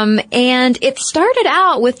 And it started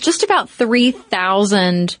out with just about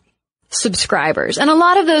 3,000 subscribers. And a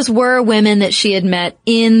lot of those were women that she had met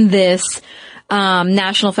in this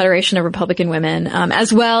National Federation of Republican Women,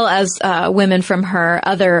 as well as women from her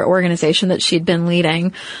other organization that she'd been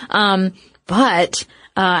leading. But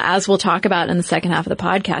as we'll talk about in the second half of the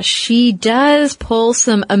podcast, she does pull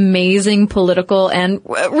some amazing political and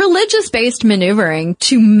religious-based maneuvering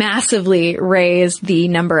to massively raise the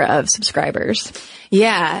number of subscribers.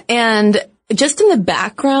 Yeah, and just in the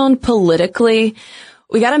background politically,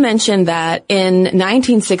 we got to mention that in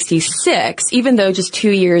 1966, even though just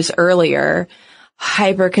 2 years earlier,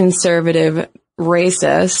 hyper-conservative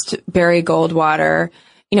racist Barry Goldwater,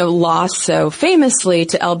 you know, lost so famously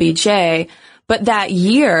to LBJ. But that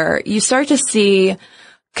year, you start to see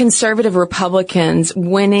conservative Republicans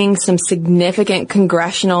winning some significant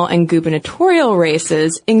congressional and gubernatorial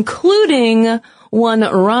races, including one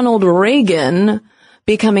Ronald Reagan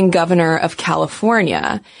becoming governor of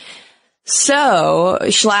California. So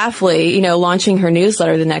Schlafly, you know, launching her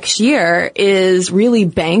newsletter the next year is really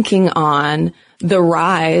banking on the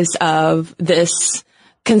rise of this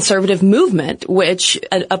conservative movement, which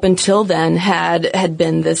up until then had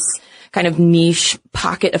been this kind of niche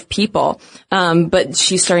pocket of people. But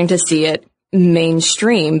she's starting to see it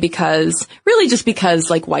mainstream because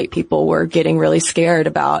like white people were getting really scared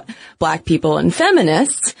about black people and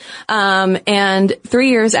feminists. And 3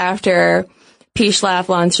 years after Pishlaf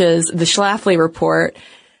launches the Schlafly Report,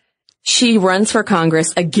 she runs for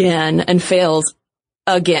Congress again and fails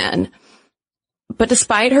again. But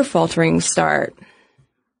despite her faltering start,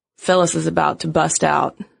 Phyllis is about to bust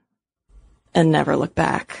out and never look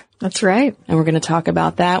back. That's right. And we're going to talk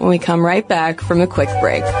about that when we come right back from a quick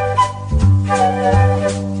break.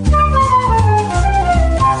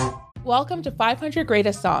 Welcome to 500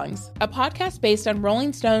 Greatest Songs, a podcast based on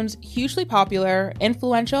Rolling Stone's hugely popular,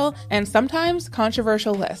 influential, and sometimes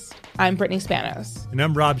controversial list. I'm Brittany Spanos. And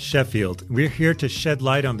I'm Rob Sheffield. We're here to shed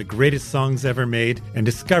light on the greatest songs ever made and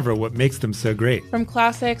discover what makes them so great. From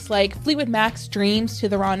classics like Fleetwood Mac's Dreams to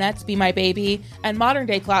the Ronettes' Be My Baby, and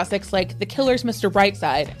modern-day classics like The Killers' Mr.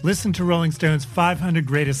 Brightside. Listen to Rolling Stone's 500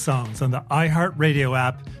 Greatest Songs on the iHeartRadio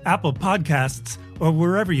app, Apple Podcasts, or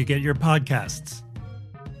wherever you get your podcasts.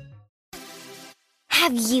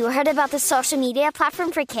 Have you heard about the social media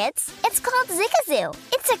platform for kids? It's called Zigazoo.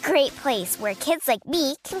 It's a great place where kids like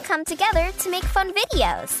me can come together to make fun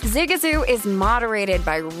videos. Zigazoo is moderated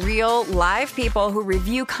by real, live people who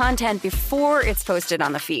review content before it's posted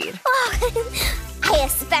on the feed. Oh, I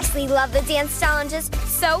especially love the dance challenges.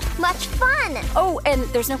 so much fun. Oh, and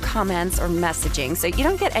there's no comments or messaging, so you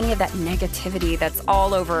don't get any of that negativity that's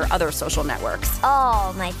all over other social networks.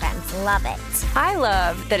 Oh, my friends love it. I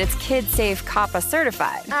love that it's KidSafe COPPA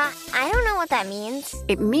certified. I don't know what that means.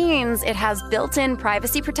 It means it has built-in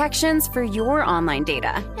privacy protections for your online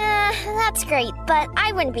data. That's great, but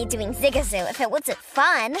I wouldn't be doing Zigazoo if it wasn't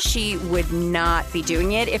fun. She would not be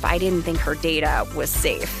doing it if I didn't think her data was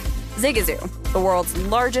safe. Zigazoo, the world's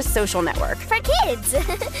largest social network. For kids.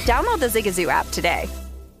 Download the Zigazoo app today.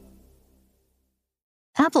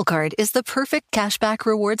 Apple Card is the perfect cashback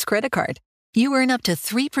rewards credit card. You earn up to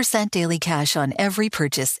 3% daily cash on every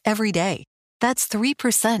purchase every day. That's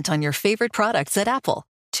 3% on your favorite products at Apple,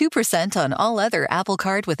 2% on all other Apple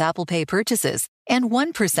Card with Apple Pay purchases, and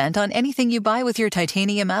 1% on anything you buy with your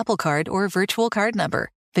titanium Apple Card or virtual card number.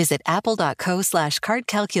 Visit apple.co/card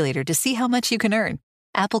calculator to see how much you can earn.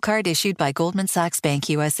 Apple Card issued by Goldman Sachs Bank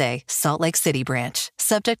USA, Salt Lake City branch.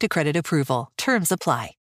 Subject to credit approval. Terms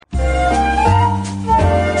apply.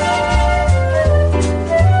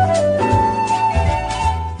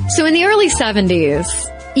 So in the early 70s,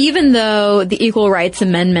 even though the Equal Rights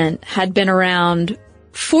Amendment had been around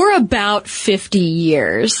for about 50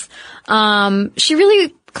 years, she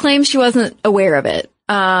really claims she wasn't aware of it.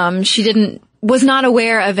 She was not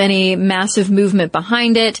aware of any massive movement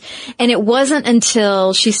behind it. And it wasn't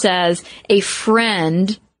until, she says, a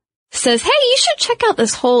friend says, hey, you should check out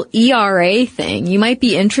this whole ERA thing. You might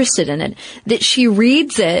be interested in it. That she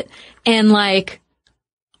reads it and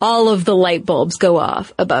all of the light bulbs go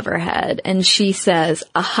off above her head. And she says,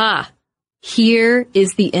 aha, here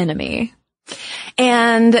is the enemy.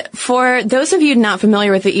 And for those of you not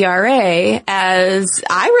familiar with the ERA, as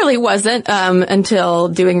I really wasn't until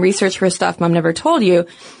doing research for Stuff Mom Never Told You,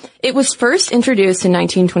 it was first introduced in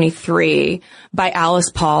 1923 by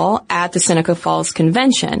Alice Paul at the Seneca Falls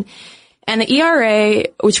Convention. And the ERA,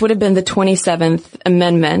 which would have been the 27th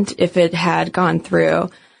Amendment if it had gone through,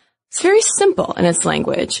 it's very simple in its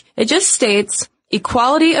language. It just states,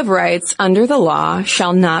 equality of rights under the law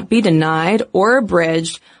shall not be denied or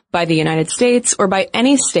abridged by the United States or by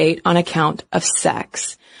any state on account of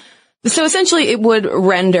sex. So essentially it would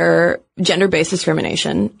render gender-based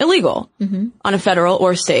discrimination illegal on a federal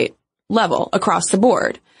or state level across the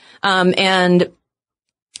board. And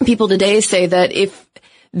people today say that if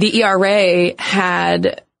the ERA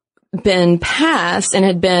had been passed and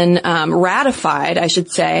had been ratified, I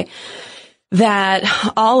should say, that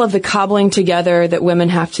all of the cobbling together that women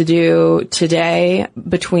have to do today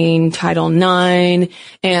between Title IX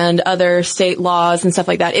and other state laws and stuff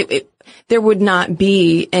like that, there would not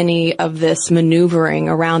be any of this maneuvering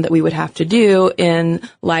around that we would have to do in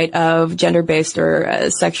light of gender-based or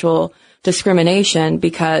sexual discrimination,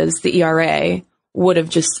 because the ERA would have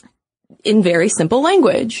just, in very simple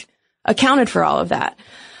language, accounted for all of that.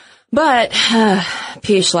 But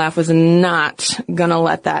P. Schlaf was not gonna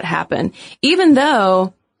let that happen, even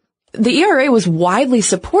though the ERA was widely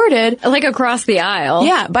supported, across the aisle.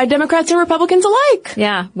 Yeah, by Democrats and Republicans alike.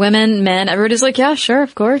 Yeah, women, men, everybody's like, yeah, sure,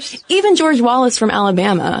 of course. Even George Wallace from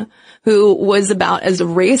Alabama, who was about as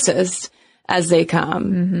racist as they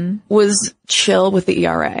come, was chill with the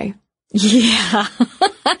ERA. Yeah,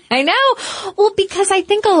 I know. Well, because I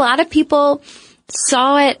think a lot of people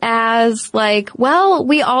saw it as well,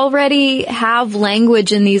 we already have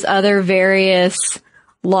language in these other various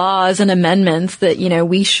laws and amendments that,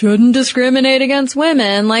 we shouldn't discriminate against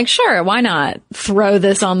women. Sure, why not throw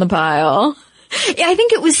this on the pile? I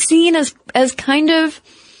think it was seen as kind of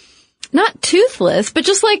not toothless, but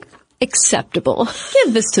just acceptable.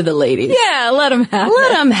 Give this to the ladies. Yeah, let them have it.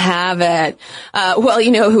 Let them have it. Well,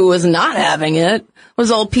 who was not having it was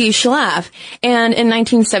old P. Schlaf. And in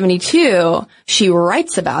 1972, she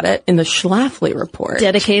writes about it in the Schlafly Report.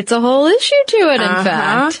 Dedicates a whole issue to it, in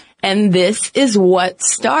fact. And this is what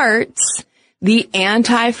starts the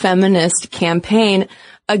anti-feminist campaign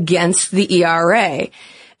against the ERA.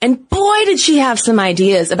 And boy, did she have some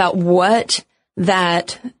ideas about what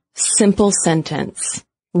that simple sentence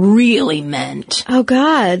really meant. Oh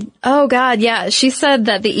God. Yeah. She said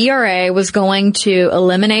that the ERA was going to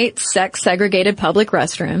eliminate sex-segregated public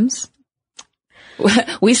restrooms.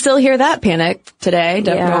 We still hear that panic today,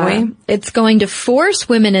 don't we? It's going to force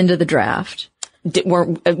women into the draft.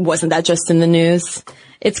 Wasn't that just in the news?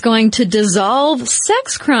 It's going to dissolve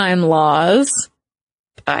sex crime laws.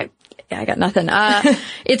 I got nothing.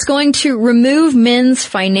 It's going to remove men's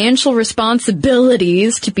financial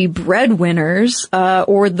responsibilities to be breadwinners,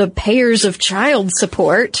 or the payers of child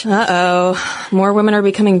support. More women are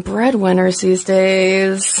becoming breadwinners these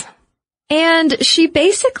days. And she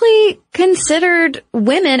basically considered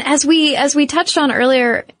women, as we touched on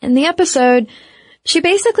earlier in the episode, she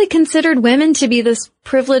basically considered women to be this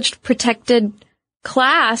privileged, protected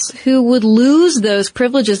class who would lose those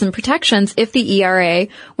privileges and protections if the ERA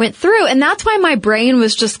went through. And that's why my brain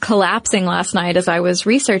was just collapsing last night as I was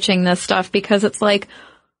researching this stuff, because it's like,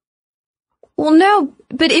 well, no,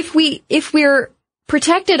 but if we're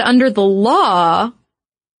protected under the law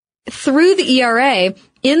through the ERA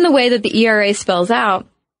in the way that the ERA spells out,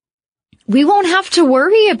 we won't have to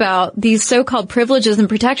worry about these so-called privileges and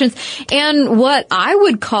protections and what I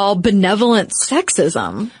would call benevolent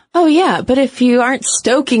sexism. Oh, yeah. But if you aren't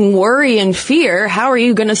stoking worry and fear, how are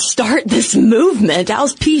you going to start this movement?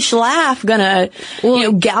 How's P. Schlaf going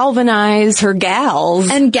to, galvanize her gals?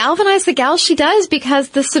 And galvanize the gals she does, because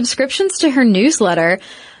the subscriptions to her newsletter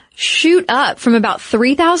shoot up from about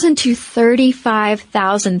 3,000 to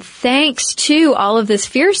 35,000 thanks to all of this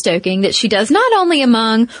fear stoking that she does, not only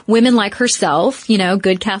among women like herself,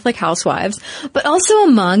 good Catholic housewives, but also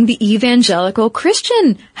among the evangelical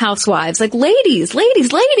Christian housewives. Like, ladies.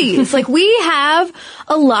 Like, we have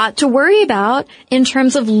a lot to worry about in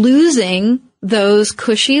terms of losing those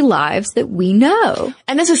cushy lives that we know.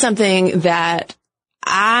 And this is something that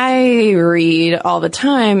I read all the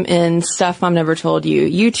time in Stuff Mom Never Told You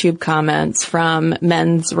YouTube comments from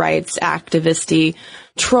men's rights activist-y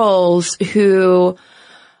trolls who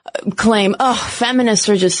claim, feminists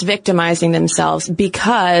are just victimizing themselves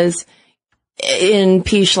because, in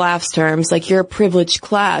P. Schlaf's terms, like, you're a privileged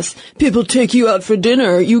class. People take you out for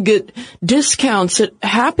dinner. You get discounts at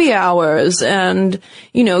happy hours, and,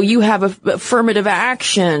 you have affirmative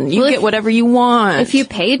action. You get whatever you want. If you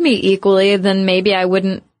paid me equally, then maybe I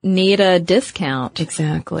wouldn't need a discount.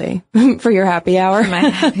 Exactly. For your happy hour. My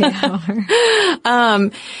happy hour.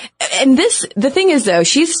 And the thing is, though,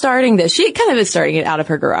 she's starting this. She kind of is starting it out of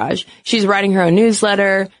her garage. She's writing her own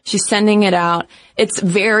newsletter. She's sending it out. It's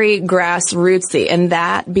very grassrootsy, and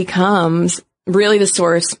that becomes really the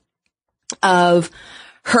source of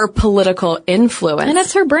her political influence. And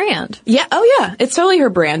it's her brand. Yeah. Oh, yeah. It's totally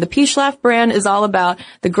her brand. The P. Schlaf brand is all about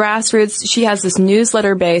the grassroots. She has this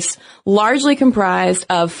newsletter base largely comprised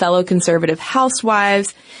of fellow conservative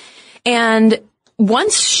housewives. And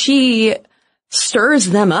once she stirs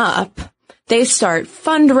them up, they start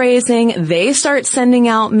fundraising. They start sending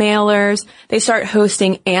out mailers. They start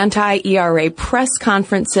hosting anti-ERA press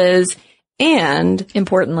conferences and,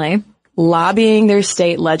 importantly, lobbying their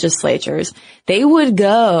state legislatures. They would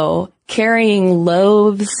go carrying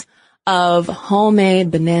loaves of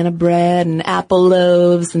homemade banana bread and apple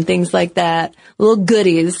loaves and things like that, little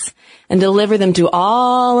goodies, and deliver them to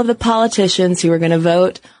all of the politicians who were going to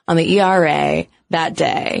vote on the ERA that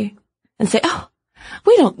day and say,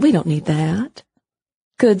 we don't need that.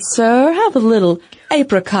 Good sir, have a little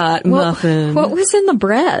apricot muffin. What was in the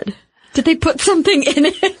bread? Did they put something in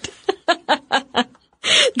it?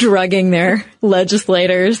 Drugging their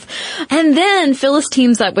legislators. And then Phyllis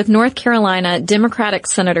teams up with North Carolina Democratic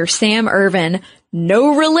Senator Sam Ervin,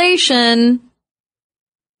 no relation,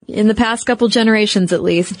 in the past couple generations at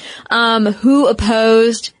least, who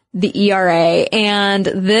opposed the ERA. And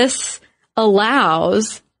this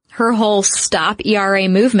allows her whole Stop ERA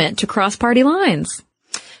movement to cross party lines.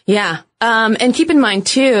 Yeah. And keep in mind,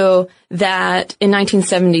 too, that in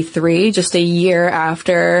 1973, just a year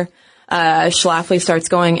after Schlafly starts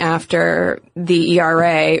going after the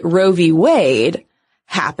ERA, Roe v. Wade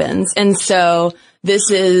happens. And so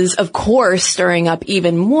this is, of course, stirring up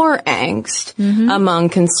even more angst among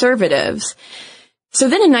conservatives. So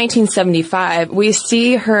then in 1975, we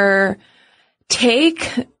see her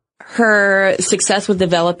take her success with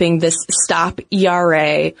developing this Stop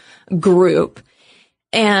ERA group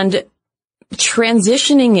and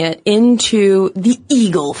transitioning it into the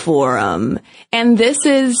Eagle Forum. And this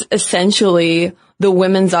is essentially the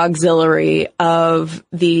women's auxiliary of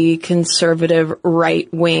the conservative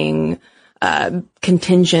right-wing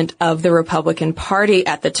contingent of the Republican Party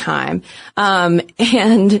at the time. And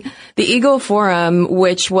the Eagle Forum,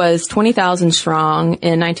 which was 20,000 strong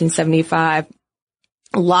in 1975,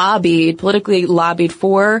 politically lobbied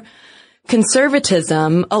for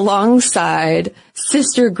conservatism alongside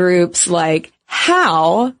sister groups like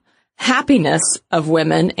HOW, Happiness of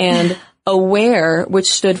Women, and AWARE,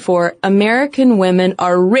 which stood for American Women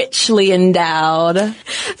Are Richly Endowed.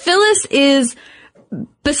 Phyllis is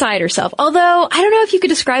beside herself. Although, I don't know if you could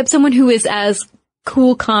describe someone who is as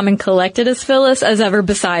cool, calm, and collected as Phyllis as ever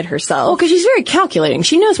beside herself. Well, because she's very calculating.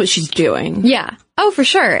 She knows what she's doing. Yeah. Oh, for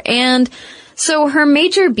sure. And so her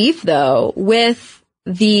major beef, though, with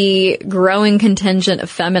the growing contingent of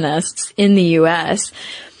feminists in the U.S.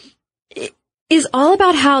 is all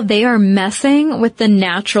about how they are messing with the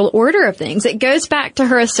natural order of things. It goes back to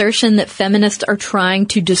her assertion that feminists are trying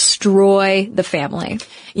to destroy the family.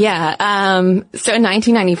 Yeah. So in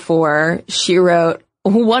 1994, she wrote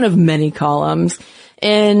one of many columns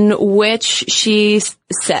in which she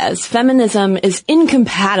says feminism is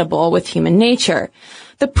incompatible with human nature.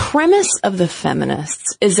 The premise of the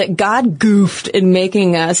feminists is that God goofed in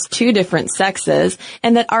making us two different sexes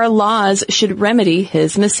and that our laws should remedy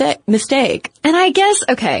his mistake. And I guess,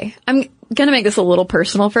 okay, I'm going to make this a little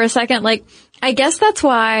personal for a second. Like, I guess that's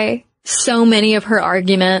why so many of her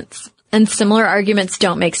arguments and similar arguments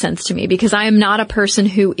don't make sense to me, because I am not a person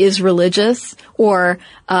who is religious or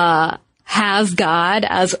has God,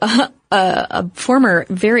 as a former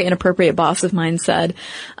very inappropriate boss of mine said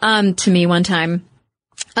to me one time.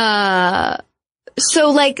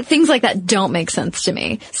 So like things like that don't make sense to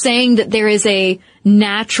me. Saying that there is a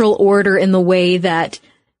natural order in the way that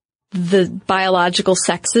the biological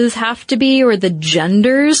sexes have to be or the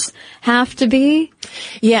genders have to be.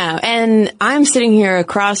 Yeah. And I'm sitting here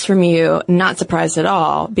across from you, not surprised at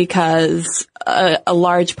all, because a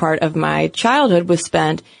large part of my childhood was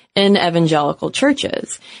spent in evangelical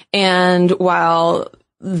churches. And while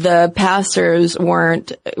the pastors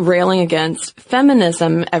weren't railing against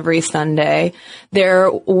feminism every Sunday,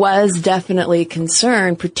 there was definitely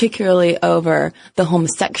concern, particularly over the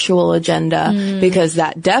homosexual agenda, because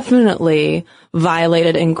that definitely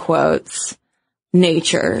violated, in quotes,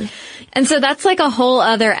 nature. And so that's like a whole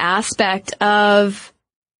other aspect of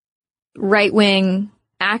right-wing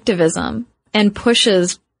activism and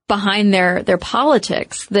pushes behind their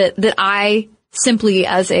politics that I simply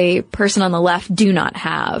as a person on the left do not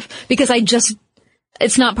have, because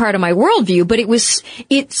it's not part of my worldview, but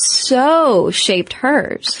it so shaped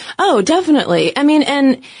hers. Oh, definitely. I mean,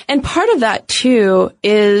 and part of that too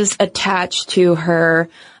is attached to her,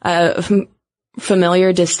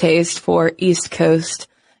 familiar distaste for East Coast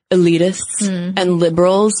elitists and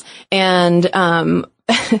liberals. And,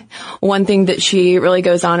 one thing that she really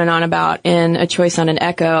goes on and on about in A Choice on an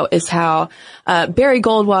Echo is how Barry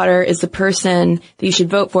Goldwater is the person that you should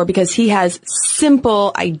vote for because he has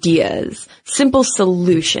simple ideas, simple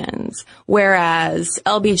solutions, whereas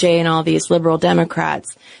LBJ and all these liberal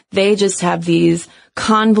Democrats, they just have these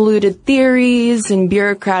convoluted theories and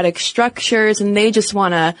bureaucratic structures, and they just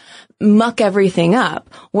want to muck everything up.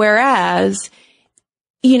 Whereas,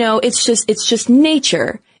 you know, it's just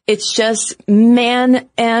nature. It's just man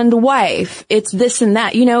and wife. It's this and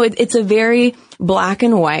that. You know, it's a very black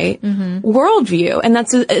and white worldview. And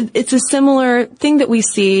it's a similar thing that we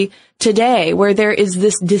see today, where there is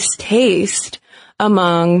this distaste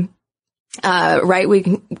among,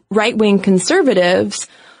 right-wing conservatives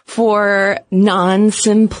for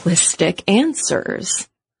non-simplistic answers,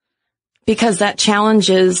 because that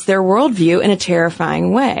challenges their worldview in a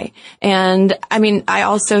terrifying way. And I mean, I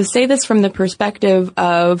also say this from the perspective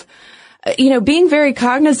of, you know, being very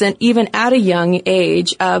cognizant, even at a young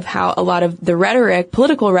age, of how a lot of the rhetoric,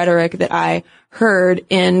 political rhetoric that I heard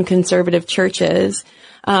in conservative churches,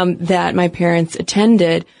 that my parents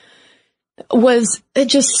attended was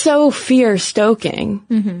just so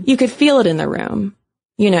fear-stoking. You could feel it in the room,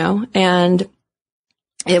 you know, and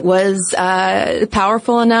it was,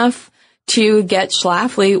 powerful enough to get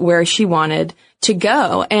Schlafly where she wanted to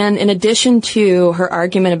go. And in addition to her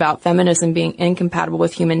argument about feminism being incompatible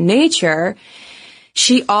with human nature,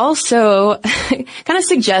 she also kind of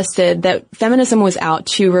suggested that feminism was out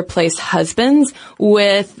to replace husbands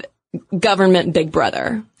with government Big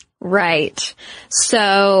Brother. Right.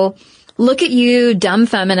 So look at you, dumb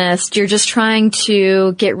feminist. You're just trying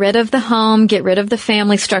to get rid of the home, get rid of the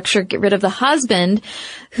family structure, get rid of the husband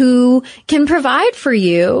who can provide for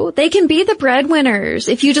you. They can be the breadwinners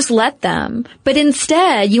if you just let them. But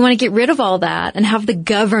instead, you want to get rid of all that and have the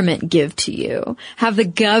government give to you. Have the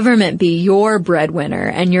government be your breadwinner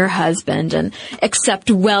and your husband and accept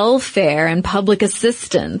welfare and public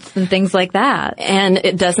assistance and things like that.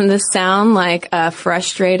 And doesn't this sound like a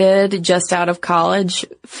frustrated, just out of college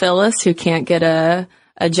Phyllis who can't get a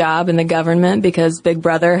job in the government because Big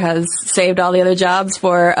Brother has saved all the other jobs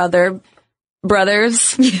for other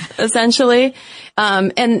brothers, essentially.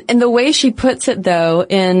 And the way she puts it, though,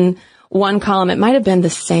 in one column, it might have been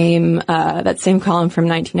the same, that same column from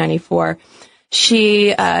 1994.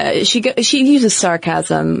 She uses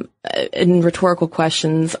sarcasm in rhetorical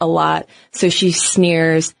questions a lot. So she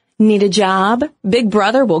sneers, Need a job? Big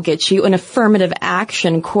Brother will get you an affirmative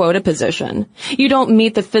action quota position. You don't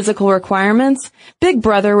meet the physical requirements? Big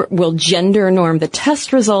Brother will gender norm the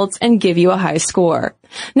test results and give you a high score.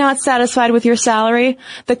 Not satisfied with your salary?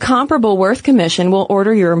 The Comparable Worth Commission will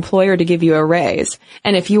order your employer to give you a raise.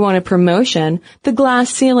 And if you want a promotion, the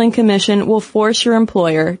Glass Ceiling Commission will force your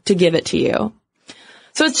employer to give it to you.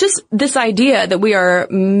 So it's just this idea that we are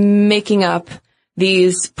making up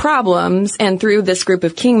these problems, and through this group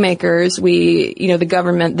of kingmakers, the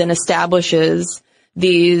government then establishes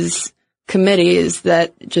these committees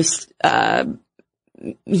that just,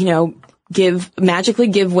 magically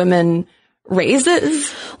give women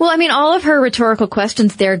raises. Well, I mean, all of her rhetorical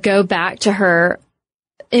questions there go back to her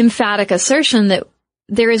emphatic assertion that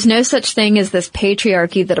there is no such thing as this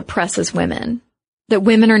patriarchy that oppresses women, that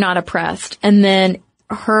women are not oppressed. And then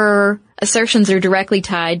her assertions are directly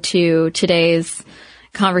tied to today's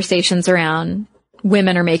conversations around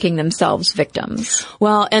women are making themselves victims.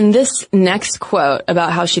 Well, and this next quote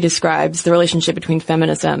about how she describes the relationship between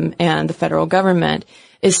feminism and the federal government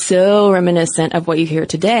is so reminiscent of what you hear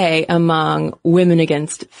today among women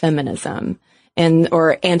against feminism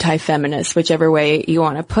or anti-feminists, whichever way you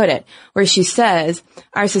want to put it, where she says,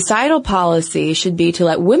 our societal policy should be to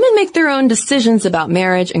let women make their own decisions about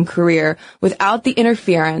marriage and career without the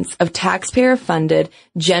interference of taxpayer-funded,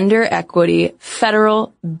 gender equity,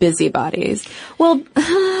 federal busybodies. Well,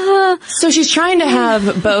 so she's trying to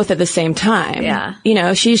have both at the same time.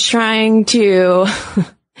 Yeah. She's trying to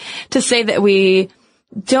say that we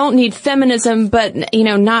don't need feminism, but,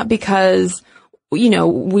 not because we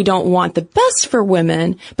don't want the best for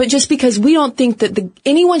women, but just because we don't think that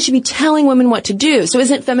anyone should be telling women what to do. So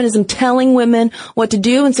isn't feminism telling women what to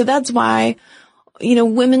do? And so that's why,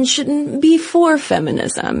 women shouldn't be for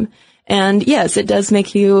feminism. And yes, it does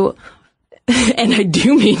make you, and I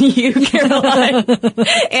do mean you, Caroline,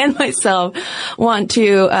 and myself, want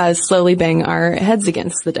to slowly bang our heads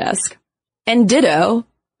against the desk. And ditto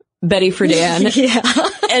Betty Friedan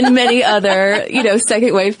and many other,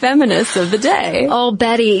 second wave feminists of the day. Oh,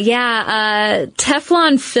 Betty. Yeah.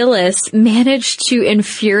 Teflon Phyllis managed to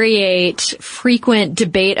infuriate frequent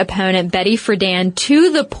debate opponent Betty Friedan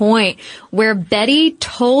to the point where Betty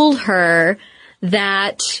told her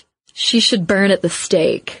that she should burn at the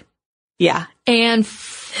stake. Yeah. And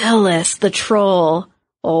Phyllis, the troll,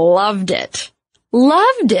 loved it.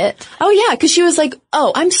 Loved it. Oh, yeah, because she was like,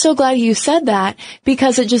 oh, I'm so glad you said that,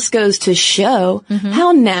 because it just goes to show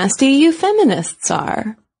how nasty you feminists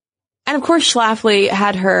are. And of course, Schlafly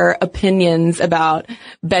had her opinions about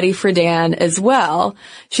Betty Friedan as well.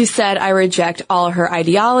 She said, I reject all her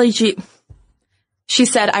ideology.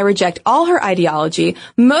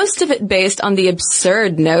 Most of it based on the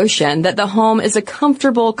absurd notion that the home is a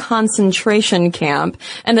comfortable concentration camp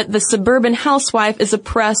and that the suburban housewife is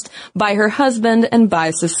oppressed by her husband and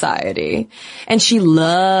by society. And she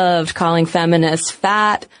loved calling feminists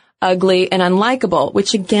fat, ugly, and unlikable,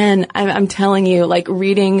 which again, I'm telling you, like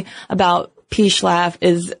reading about P. Schlaf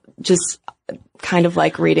is just kind of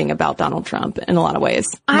like reading about Donald Trump in a lot of ways,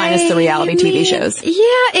 minus the reality TV shows.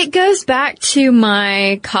 Yeah, it goes back to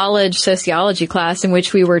my college sociology class in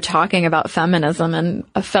which we were talking about feminism, and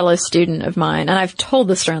a fellow student of mine, and I've told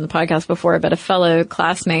this story on the podcast before, but a fellow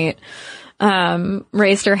classmate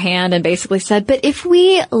raised her hand and basically said, but if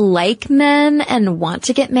we like men and want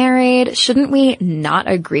to get married, shouldn't we not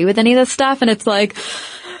agree with any of this stuff? And it's like,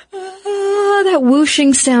 that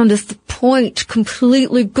whooshing sound is the point,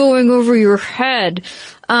 completely going over your head.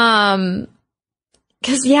 'Cause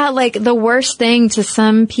the worst thing to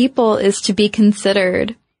some people is to be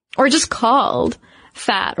considered or just called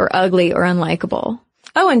fat or ugly or unlikable.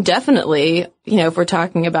 Oh, and definitely, if we're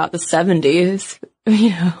talking about the 70s,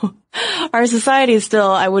 our society is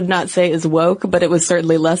still, I would not say is woke, but it was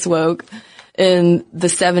certainly less woke in the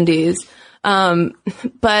 70s.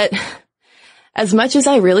 But as much as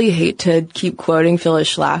I really hate to keep quoting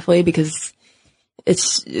Phyllis Schlafly, because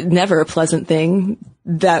it's never a pleasant thing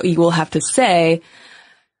that you will have to say,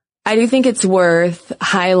 I do think it's worth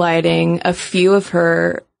highlighting a few of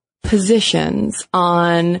her positions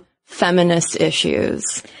on feminist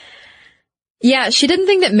issues. Yeah, she didn't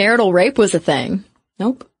think that marital rape was a thing.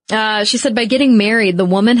 Nope. She said, by getting married, the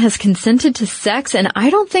woman has consented to sex, and I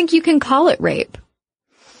don't think you can call it rape.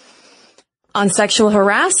 On sexual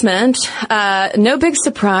harassment, no big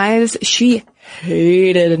surprise, she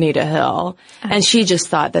hated Anita Hill. And she just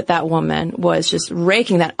thought that woman was just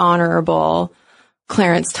raking that honorable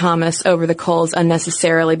Clarence Thomas over the coals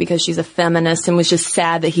unnecessarily because she's a feminist, and was just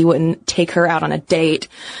sad that he wouldn't take her out on a date.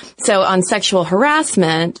 So on sexual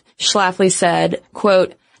harassment, Schlafly said,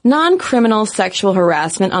 quote, non-criminal sexual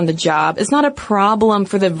harassment on the job is not a problem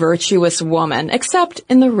for the virtuous woman, except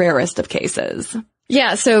in the rarest of cases.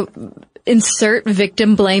 Yeah, so insert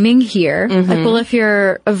victim blaming here. Like, well, if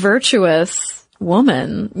you're a virtuous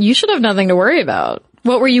woman, you should have nothing to worry about.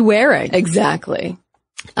 What were you wearing? Exactly.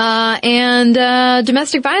 And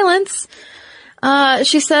domestic violence.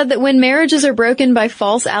 She said that when marriages are broken by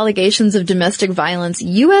false allegations of domestic violence,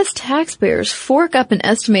 U.S. taxpayers fork up an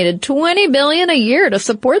estimated $20 billion a year to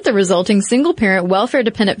support the resulting single-parent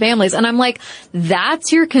welfare-dependent families. And I'm like,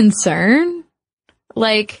 that's your concern?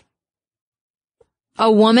 Like,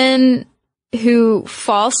 a woman who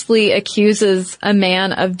falsely accuses a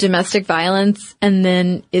man of domestic violence and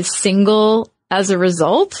then is single as a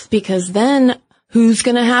result? Because then who's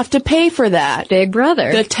going to have to pay for that? Big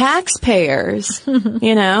Brother. The taxpayers.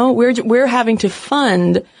 You know, we're having to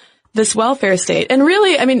fund this welfare state. And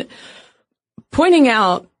really, I mean, pointing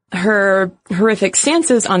out her horrific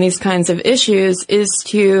stances on these kinds of issues is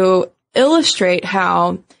to illustrate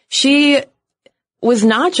how she was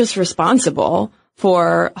not just responsible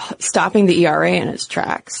for stopping the ERA in its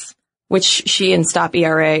tracks, which she and Stop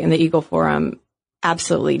ERA and the Eagle Forum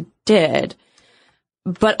absolutely did,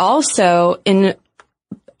 but also in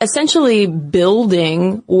essentially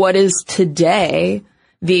building what is today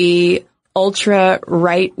the ultra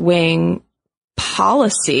right-wing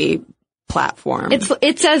policy platform.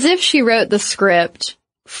 It's as if she wrote the script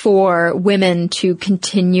for women to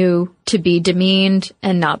continue to be demeaned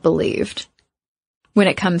and not believed when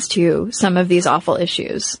it comes to some of these awful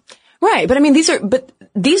issues. Right. But I mean, these are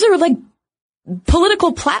like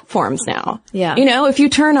political platforms now. Yeah. You know, if you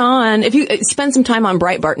spend some time on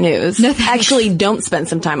Breitbart News, actually don't spend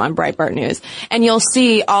some time on Breitbart News, and you'll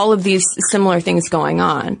see all of these similar things going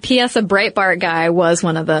on. P.S. A Breitbart guy was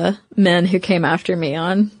one of the men who came after me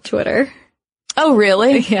on Twitter. Oh,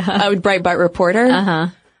 really? Yeah. A Breitbart reporter? Uh-huh.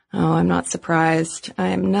 Oh, I'm not surprised. I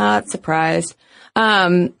am not surprised.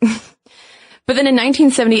 But then in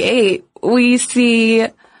 1978, we see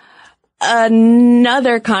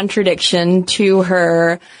another contradiction to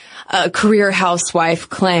her career housewife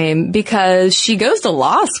claim, because she goes to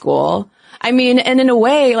law school. I mean, and in a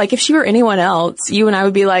way, like, if she were anyone else, you and I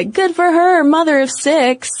would be like, good for her, mother of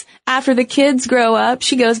 6. After the kids grow up,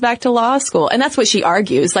 she goes back to law school. And that's what she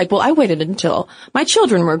argues. Like, well, I waited until my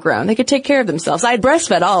children were grown. They could take care of themselves. I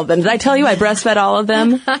breastfed all of them. Did I tell you I breastfed all of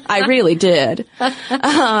them? I really did.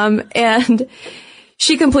 And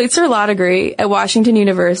she completes her law degree at Washington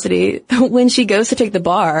University. When she goes to take the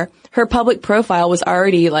bar, her public profile was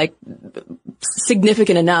already, like,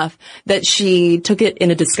 significant enough that she took it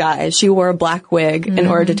in a disguise. She wore a black wig in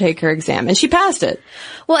order to take her exam, and she passed it.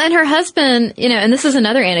 Well, and her husband, you know, and this is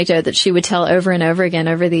another anecdote that she would tell over and over again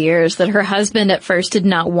over the years, that her husband at first did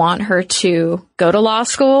not want her to go to law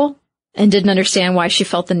school and didn't understand why she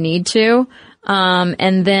felt the need to.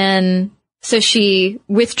 And then so she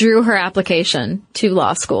withdrew her application to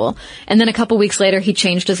law school. And then a couple weeks later, he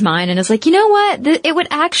changed his mind and is like, you know what? It would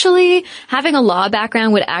actually, having a law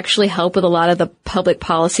background would actually help with a lot of the public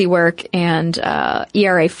policy work and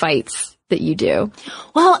ERA fights that you do.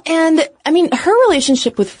 Well, and I mean, her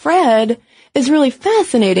relationship with Fred is really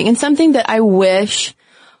fascinating and something that I wish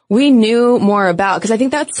we knew more about, because I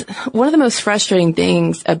think that's one of the most frustrating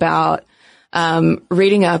things about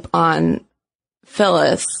reading up on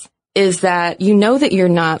Phyllis, is that you know that you're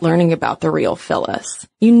not learning about the real Phyllis.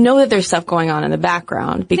 You know that there's stuff going on in the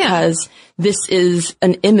background because this is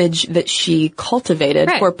an image that she cultivated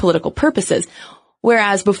for political purposes.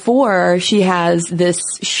 Whereas before, she has this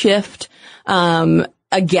shift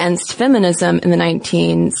against feminism in the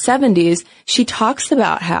 1970s. She talks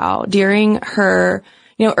about how during her,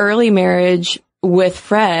 you know, early marriage with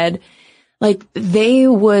Fred, like, they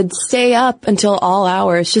would stay up until all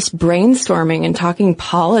hours just brainstorming and talking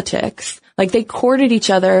politics. Like, they courted each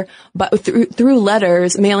other but through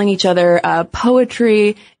letters, mailing each other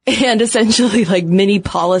poetry and essentially, like, mini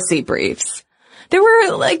policy briefs. There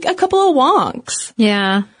were, like, a couple of wonks.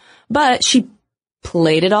 Yeah. But she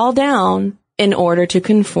played it all down in order to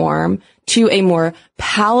conform to a more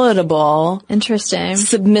palatable,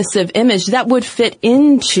 submissive image that would fit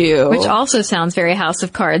into... Which also sounds very House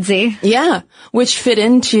of Cardsy. Yeah, which fit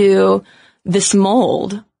into this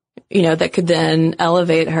mold, you know, that could then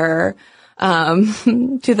elevate her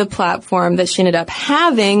to the platform that she ended up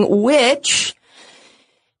having, which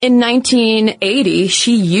in 1980,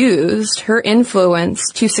 she used her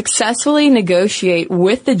influence to successfully negotiate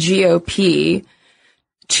with the GOP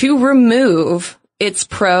to remove its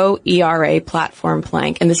pro-ERA platform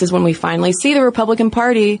plank. And this is when we finally see the Republican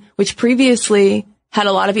Party, which previously had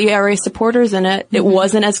a lot of ERA supporters in it. It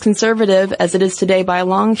wasn't as conservative as it is today by a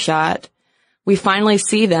long shot. we finally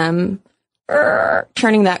see them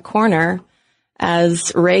turning that corner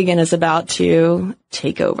as Reagan is about to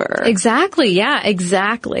take over. Exactly. Yeah,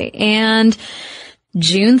 exactly. And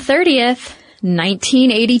June 30th,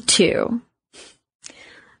 1982,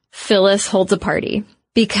 Phyllis holds a party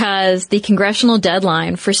because the congressional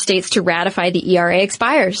deadline for states to ratify the ERA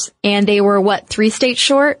expires. And they were, 3 states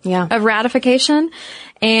short of ratification?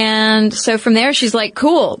 And so from there, she's like,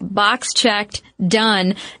 cool, box checked,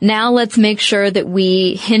 done. Now let's make sure that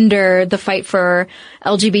we hinder the fight for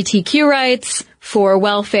LGBTQ rights, for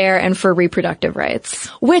welfare, and for reproductive rights.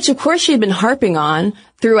 Which, of course, she had been harping on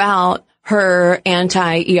throughout her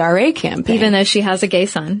anti-ERA campaign. Even though she has a gay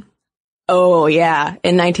son. Oh, yeah.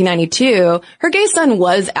 In 1992, her gay son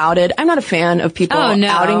was outed. I'm not a fan of people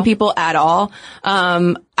outing people at all.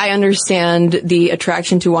 I understand the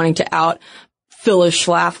attraction to wanting to out Phyllis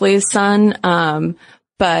Schlafly's son.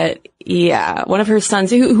 But yeah, one of her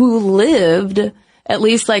sons who lived, at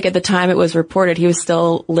least like at the time it was reported, he was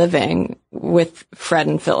still living with Fred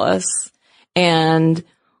and Phyllis and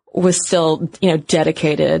was still,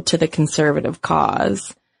 dedicated to the conservative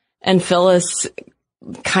cause. And Phyllis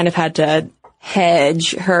kind of had to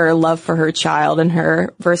hedge her love for her child and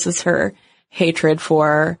her versus her hatred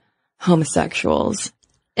for homosexuals.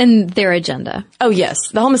 And their agenda. Oh, yes.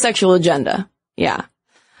 The homosexual agenda. Yeah.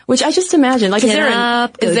 Which I just imagine, like, is there a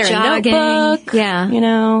notebook?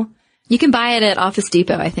 Yeah. You can buy it at Office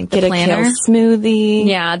Depot, I think, the planner. Get a kale smoothie.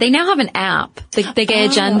 Yeah. They now have an app. The Gay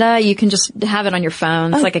Agenda. You can just have it on your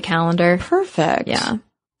phone. It's like a calendar. Perfect. Yeah.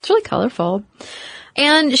 It's really colorful.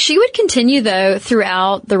 And she would continue, though,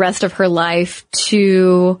 throughout the rest of her life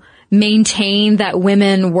to maintain that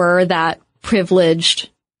women were that privileged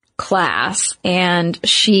class. And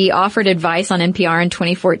she offered advice on NPR in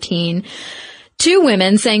 2014 to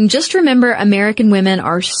women saying, just remember, American women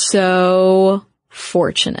are so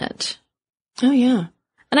fortunate. Oh, yeah.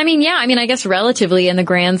 And I guess relatively in the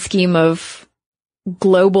grand scheme of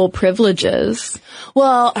global privileges.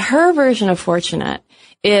 Well, her version of fortunate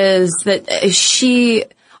is that she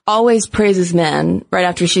always praises men right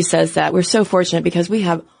after she says that. We're so fortunate because we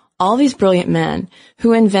have all these brilliant men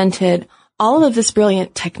who invented all of this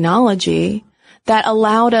brilliant technology that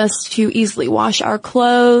allowed us to easily wash our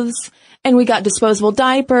clothes, and we got disposable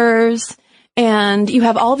diapers, and you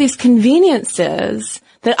have all these conveniences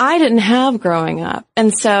that I didn't have growing up.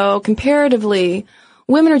 And so comparatively,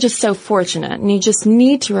 women are just so fortunate, and you just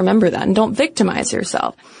need to remember that and don't victimize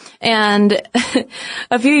yourself. And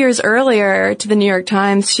a few years earlier to the New York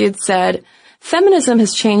Times, she had said, feminism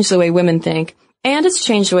has changed the way women think, and it's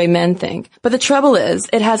changed the way men think. But the trouble is,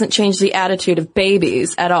 it hasn't changed the attitude of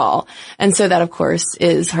babies at all. And so that, of course,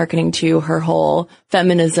 is hearkening to her whole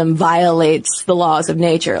feminism violates the laws of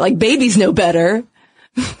nature. Like, babies know better.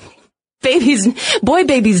 Boy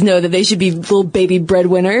babies know that they should be little baby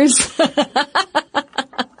breadwinners.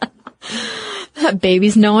 That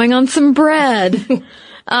baby's gnawing on some bread.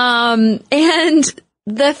 And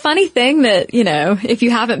the funny thing that, if you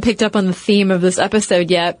haven't picked up on the theme of this episode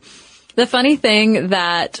yet, the funny thing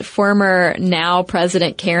that former now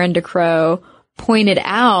President Karen DeCrow pointed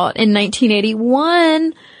out in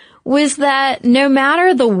 1981 was that no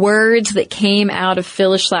matter the words that came out of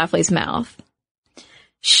Phyllis Schlafly's mouth,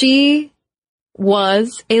 she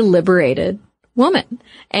was a liberated woman.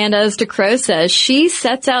 And as DeCrow says, she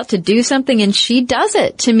sets out to do something and she does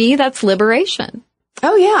it. To me, that's liberation.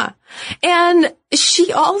 Oh, yeah. And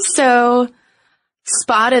she also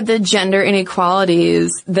spotted the gender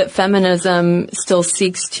inequalities that feminism still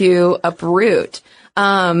seeks to uproot.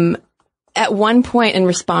 At one point in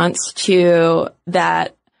response to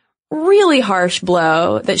that really harsh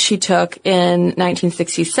blow that she took in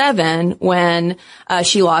 1967 when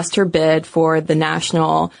she lost her bid for the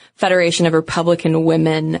National Federation of Republican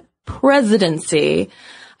Women presidency,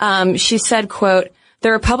 she said, quote,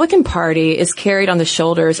 "The Republican Party is carried on the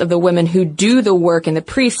shoulders of the women who do the work in the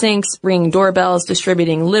precincts, ringing doorbells,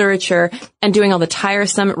 distributing literature, and doing all the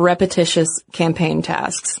tiresome, repetitious campaign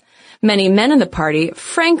tasks. Many men in the party,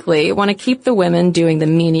 frankly, want to keep the women doing the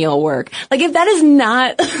menial work." Like, if that is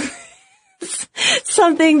not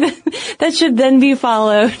something that should then be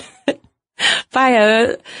followed by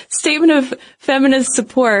a statement of feminist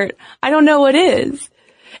support, I don't know what is.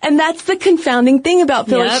 And that's the confounding thing about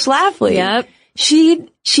Phyllis Schlafly. Yep. She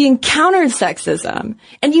encountered sexism,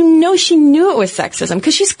 and she knew it was sexism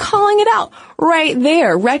because she's calling it out right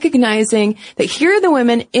there, recognizing that here are the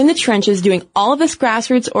women in the trenches doing all of this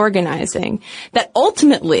grassroots organizing that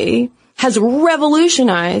ultimately has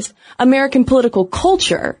revolutionized American political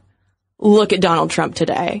culture. Look at Donald Trump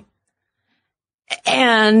today.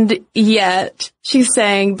 And yet she's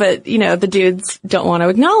saying, but, you know, the dudes don't want to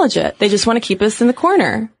acknowledge it. They just want to keep us in the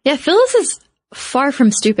corner. Yeah, Phyllis is far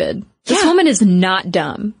from stupid. This woman is not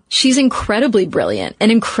dumb. She's incredibly brilliant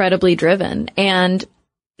and incredibly driven. And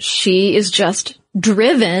she is just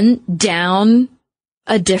driven down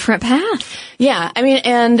a different path. Yeah. I mean,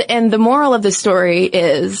 and the moral of the story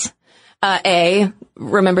is,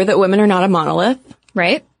 remember that women are not a monolith.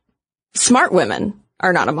 Right. Smart women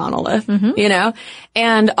are not a monolith, you know?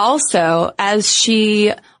 And also, as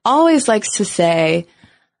she always likes to say,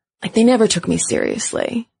 like, they never took me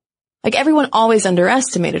seriously. Like, everyone always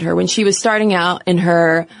underestimated her when she was starting out in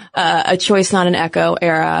her, A Choice Not an Echo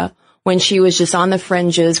era, when she was just on the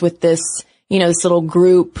fringes with this, you know, this little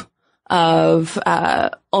group of,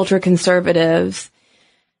 ultra conservatives.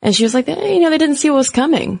 And she was like, you know, they didn't see what was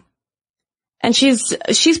coming. And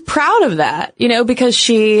she's proud of that, you know, because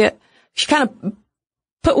she kind of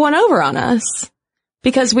put one over on us,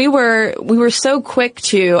 because we were so quick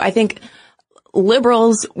to, I think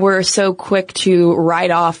liberals were so quick to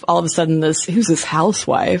write off all of a sudden who's this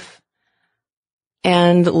housewife?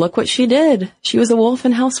 And look what she did. She was a wolf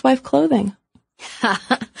in housewife clothing.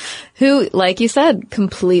 Who, like you said,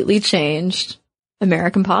 completely changed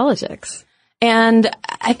American politics. And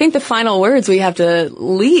I think the final words we have to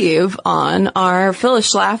leave on are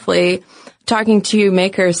Phyllis Schlafly talking to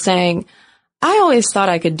Makers saying, I always thought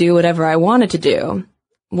I could do whatever I wanted to do.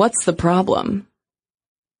 What's the problem?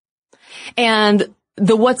 And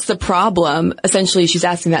what's the problem? Essentially, she's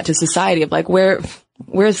asking that to society of like, where's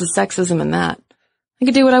the sexism in that? I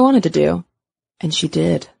could do what I wanted to do. And she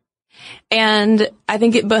did. And I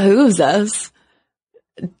think it behooves us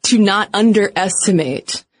to not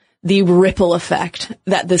underestimate the ripple effect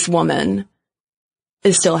that this woman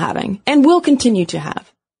is still having and will continue to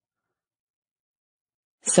have.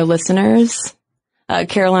 So listeners,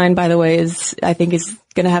 Caroline, by the way, I think is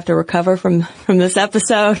going to have to recover from this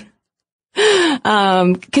episode.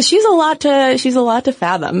 Cause she's a lot to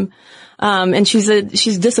fathom. And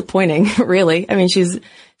she's disappointing, really. I mean, she's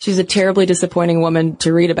a terribly disappointing woman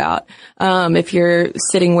to read about, if you're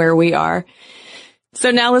sitting where we are.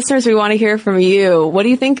 So now, listeners, we want to hear from you. What do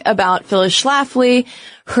you think about Phyllis Schlafly,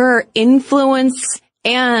 her influence,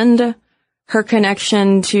 and her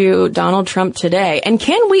connection to Donald Trump today? And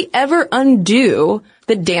can we ever undo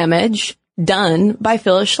the damage done by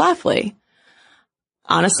Phyllis Schlafly?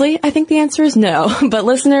 Honestly, I think the answer is no. But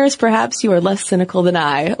listeners, perhaps you are less cynical than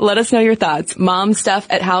I. Let us know your thoughts.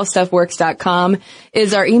 momstuff@howstuffworks.com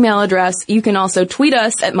is our email address. You can also tweet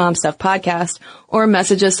us at momstuffpodcast or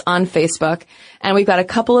message us on Facebook. And we've got a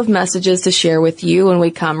couple of messages to share with you when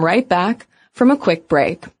we come right back from a quick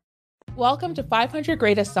break. Welcome to 500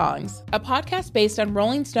 Greatest Songs, a podcast based on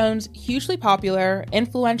Rolling Stone's hugely popular,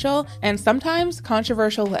 influential, and sometimes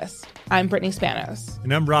controversial list. I'm Brittany Spanos.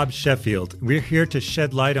 And I'm Rob Sheffield. We're here to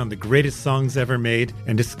shed light on the greatest songs ever made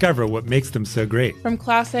and discover what makes them so great. From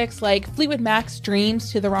classics like Fleetwood Mac's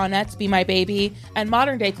Dreams to the Ronettes' Be My Baby, and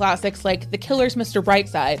modern-day classics like The Killers' Mr.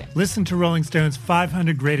 Brightside. Listen to Rolling Stone's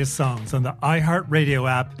 500 Greatest Songs on the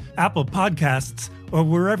iHeartRadio app, Apple Podcasts, or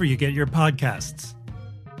wherever you get your podcasts.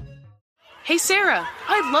 Hey Sarah,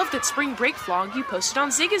 I love that spring break vlog you posted on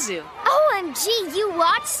Zigazoo. OMG, you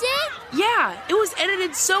watched it? Yeah, it was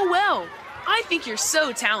edited so well. I think you're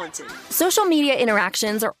so talented. Social media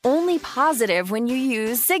interactions are only positive when you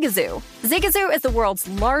use Zigazoo. Zigazoo is the world's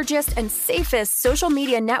largest and safest social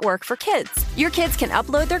media network for kids. Your kids can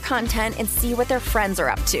upload their content and see what their friends are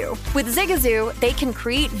up to. With Zigazoo, they can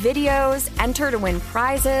create videos, enter to win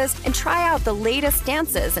prizes, and try out the latest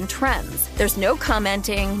dances and trends. There's no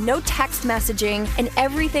commenting, no text messaging, and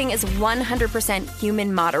everything is 100%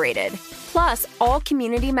 human moderated. Plus, all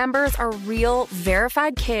community members are real,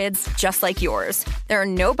 verified kids just like yours. There are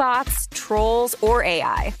no bots, trolls, or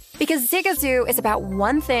AI. Because Zigazoo is about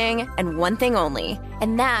one thing and one thing only,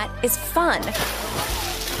 and that is fun.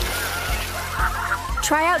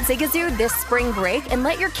 Try out Zigazoo this spring break and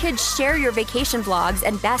let your kids share your vacation vlogs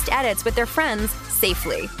and best edits with their friends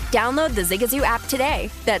safely. Download the Zigazoo app today.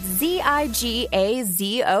 That's Zigazoo.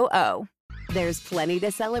 There's plenty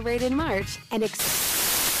to celebrate in March and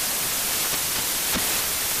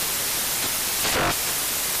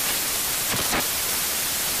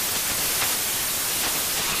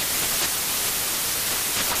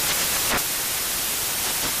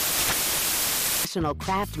National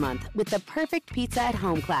Craft Month with the perfect pizza at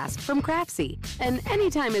home class from Craftsy. And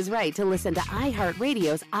anytime is right to listen to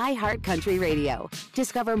iHeartRadio's iHeartCountry Radio.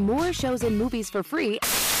 Discover more shows and movies for free.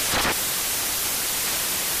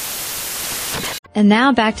 And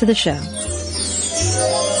now back to the show.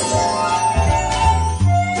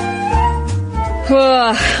 All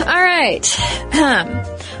right.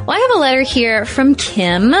 Well, I have a letter here from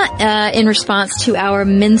Kim in response to our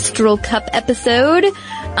menstrual cup episode.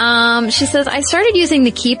 She says, I started using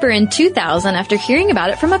the Keeper in 2000 after hearing about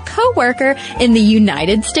it from a coworker in the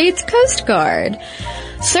United States Coast Guard.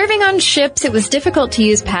 Serving on ships, it was difficult to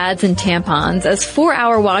use pads and tampons, as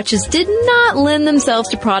 4-hour watches did not lend themselves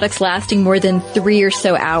to products lasting more than 3 or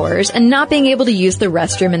so hours, and not being able to use the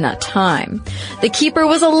restroom in that time. The Keeper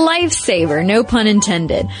was a lifesaver, no pun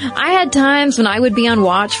intended. I had times when I would be on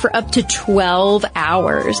watch for up to 12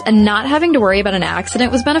 hours, and not having to worry about an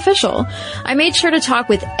accident was beneficial. I made sure to talk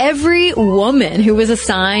with every woman who was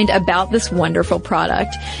assigned about this wonderful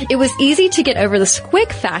product. It was easy to get over the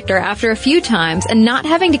squick factor after a few times, and not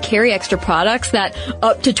having to carry extra products. That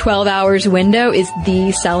up to 12 hours window is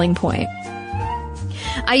the selling point.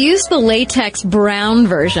 I used the latex brown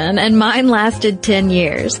version, and mine lasted 10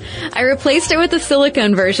 years. I replaced it with the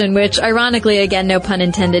silicone version, which, ironically, again, no pun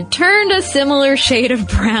intended, turned a similar shade of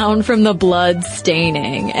brown from the blood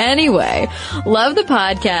staining. Anyway, love the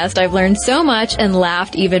podcast. I've learned so much and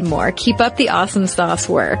laughed even more. Keep up the awesome sauce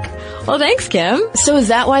work. Well, thanks, Kim. So is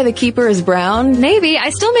that why the Keeper is brown? Maybe. I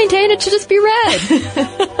still maintain it should just be red.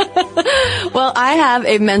 Well, I have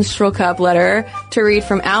a menstrual cup letter to read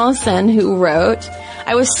from Allison, who wrote,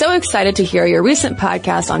 I was so excited to hear your recent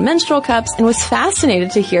podcast on menstrual cups and was fascinated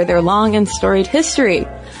to hear their long and storied history.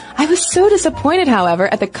 I was so disappointed,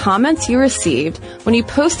 however, at the comments you received when you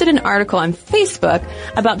posted an article on Facebook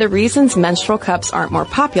about the reasons menstrual cups aren't more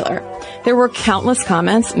popular. There were countless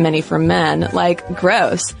comments, many from men, like,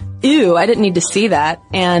 gross, ew, I didn't need to see that,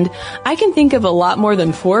 and I can think of a lot more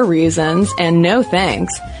than 4 reasons, and no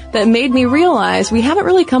thanks, that made me realize we haven't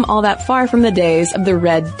really come all that far from the days of the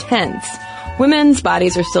red tents. Women's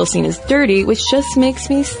bodies are still seen as dirty, which just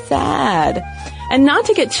makes me sad. And not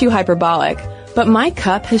to get too hyperbolic, but my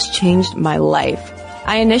cup has changed my life.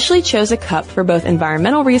 I initially chose a cup for both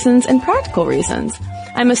environmental reasons and practical reasons.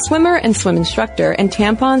 I'm a swimmer and swim instructor, and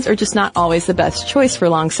tampons are just not always the best choice for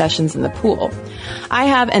long sessions in the pool. I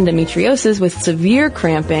have endometriosis with severe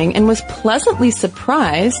cramping and was pleasantly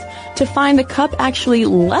surprised to find the cup actually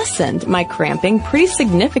lessened my cramping pretty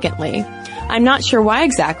significantly. I'm not sure why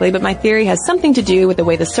exactly, but my theory has something to do with the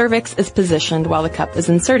way the cervix is positioned while the cup is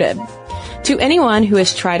inserted. To anyone who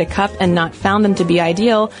has tried a cup and not found them to be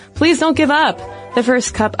ideal, please don't give up. The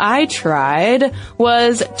first cup I tried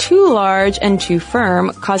was too large and too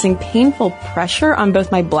firm, causing painful pressure on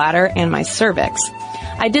both my bladder and my cervix.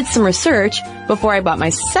 I did some research before I bought my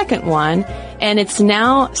second one, and it's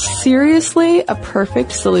now seriously a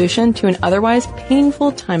perfect solution to an otherwise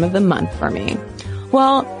painful time of the month for me.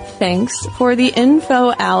 Well, thanks for the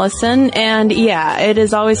info, Allison. And yeah, it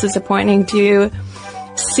is always disappointing to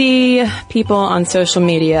see people on social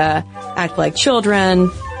media act like children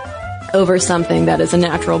over something that is a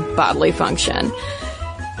natural bodily function.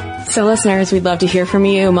 So listeners, we'd love to hear from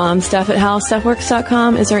you.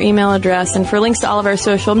 momstuff@howstuffworks.com is our email address. And for links to all of our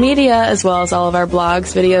social media, as well as all of our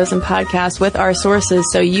blogs, videos, and podcasts with our sources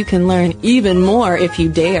so you can learn even more, if you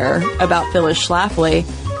dare, about Phyllis Schlafly,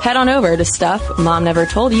 head on over to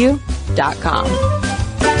stuffmomnevertoldyou.com.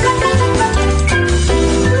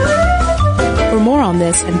 For more on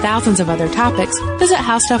this and thousands of other topics, visit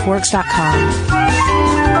howstuffworks.com.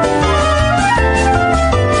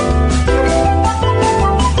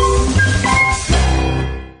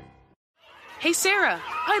 Hey Sarah,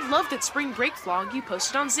 I love that spring break vlog you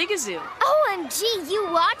posted on Zigazoo. OMG, you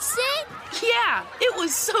watched it? Yeah, it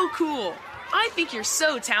was so cool. I think you're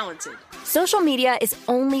so talented. Social media is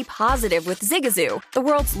only positive with Zigazoo, the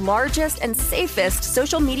world's largest and safest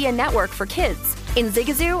social media network for kids. In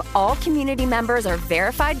Zigazoo, all community members are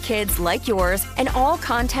verified kids like yours, and all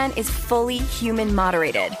content is fully human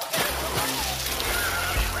moderated.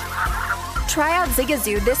 Try out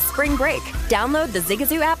Zigazoo this spring break. Download the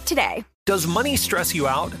Zigazoo app today. Does money stress you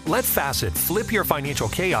out? Let Facet flip your financial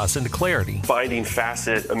chaos into clarity. Finding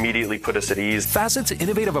Facet immediately put us at ease. Facet's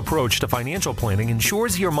innovative approach to financial planning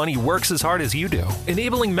ensures your money works as hard as you do,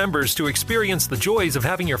 enabling members to experience the joys of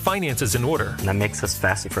having your finances in order. And that makes us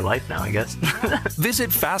Facet for life now, I guess.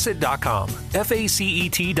 Visit Facet.com,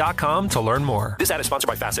 FACET.com to learn more. This ad is sponsored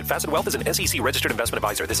by Facet. Facet Wealth is an SEC registered investment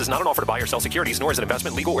advisor. This is not an offer to buy or sell securities, nor is it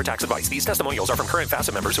investment, legal, or tax advice. These testimonials are from current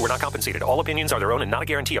Facet members who are not compensated. All opinions are their own and not a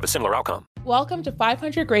guarantee of a similar outcome. Welcome to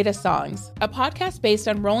 500 Greatest Songs, a podcast based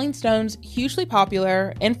on Rolling Stone's hugely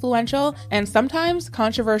popular, influential, and sometimes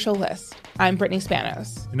controversial list. I'm Brittany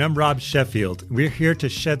Spanos. And I'm Rob Sheffield. We're here to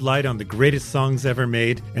shed light on the greatest songs ever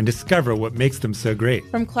made and discover what makes them so great.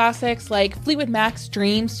 From classics like Fleetwood Mac's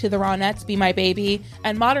Dreams to the Ronettes' Be My Baby,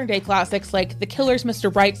 and modern-day classics like The Killers'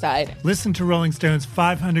 Mr. Brightside. Listen to Rolling Stone's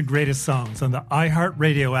 500 Greatest Songs on the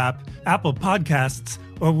iHeartRadio app, Apple Podcasts,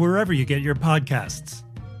 or wherever you get your podcasts.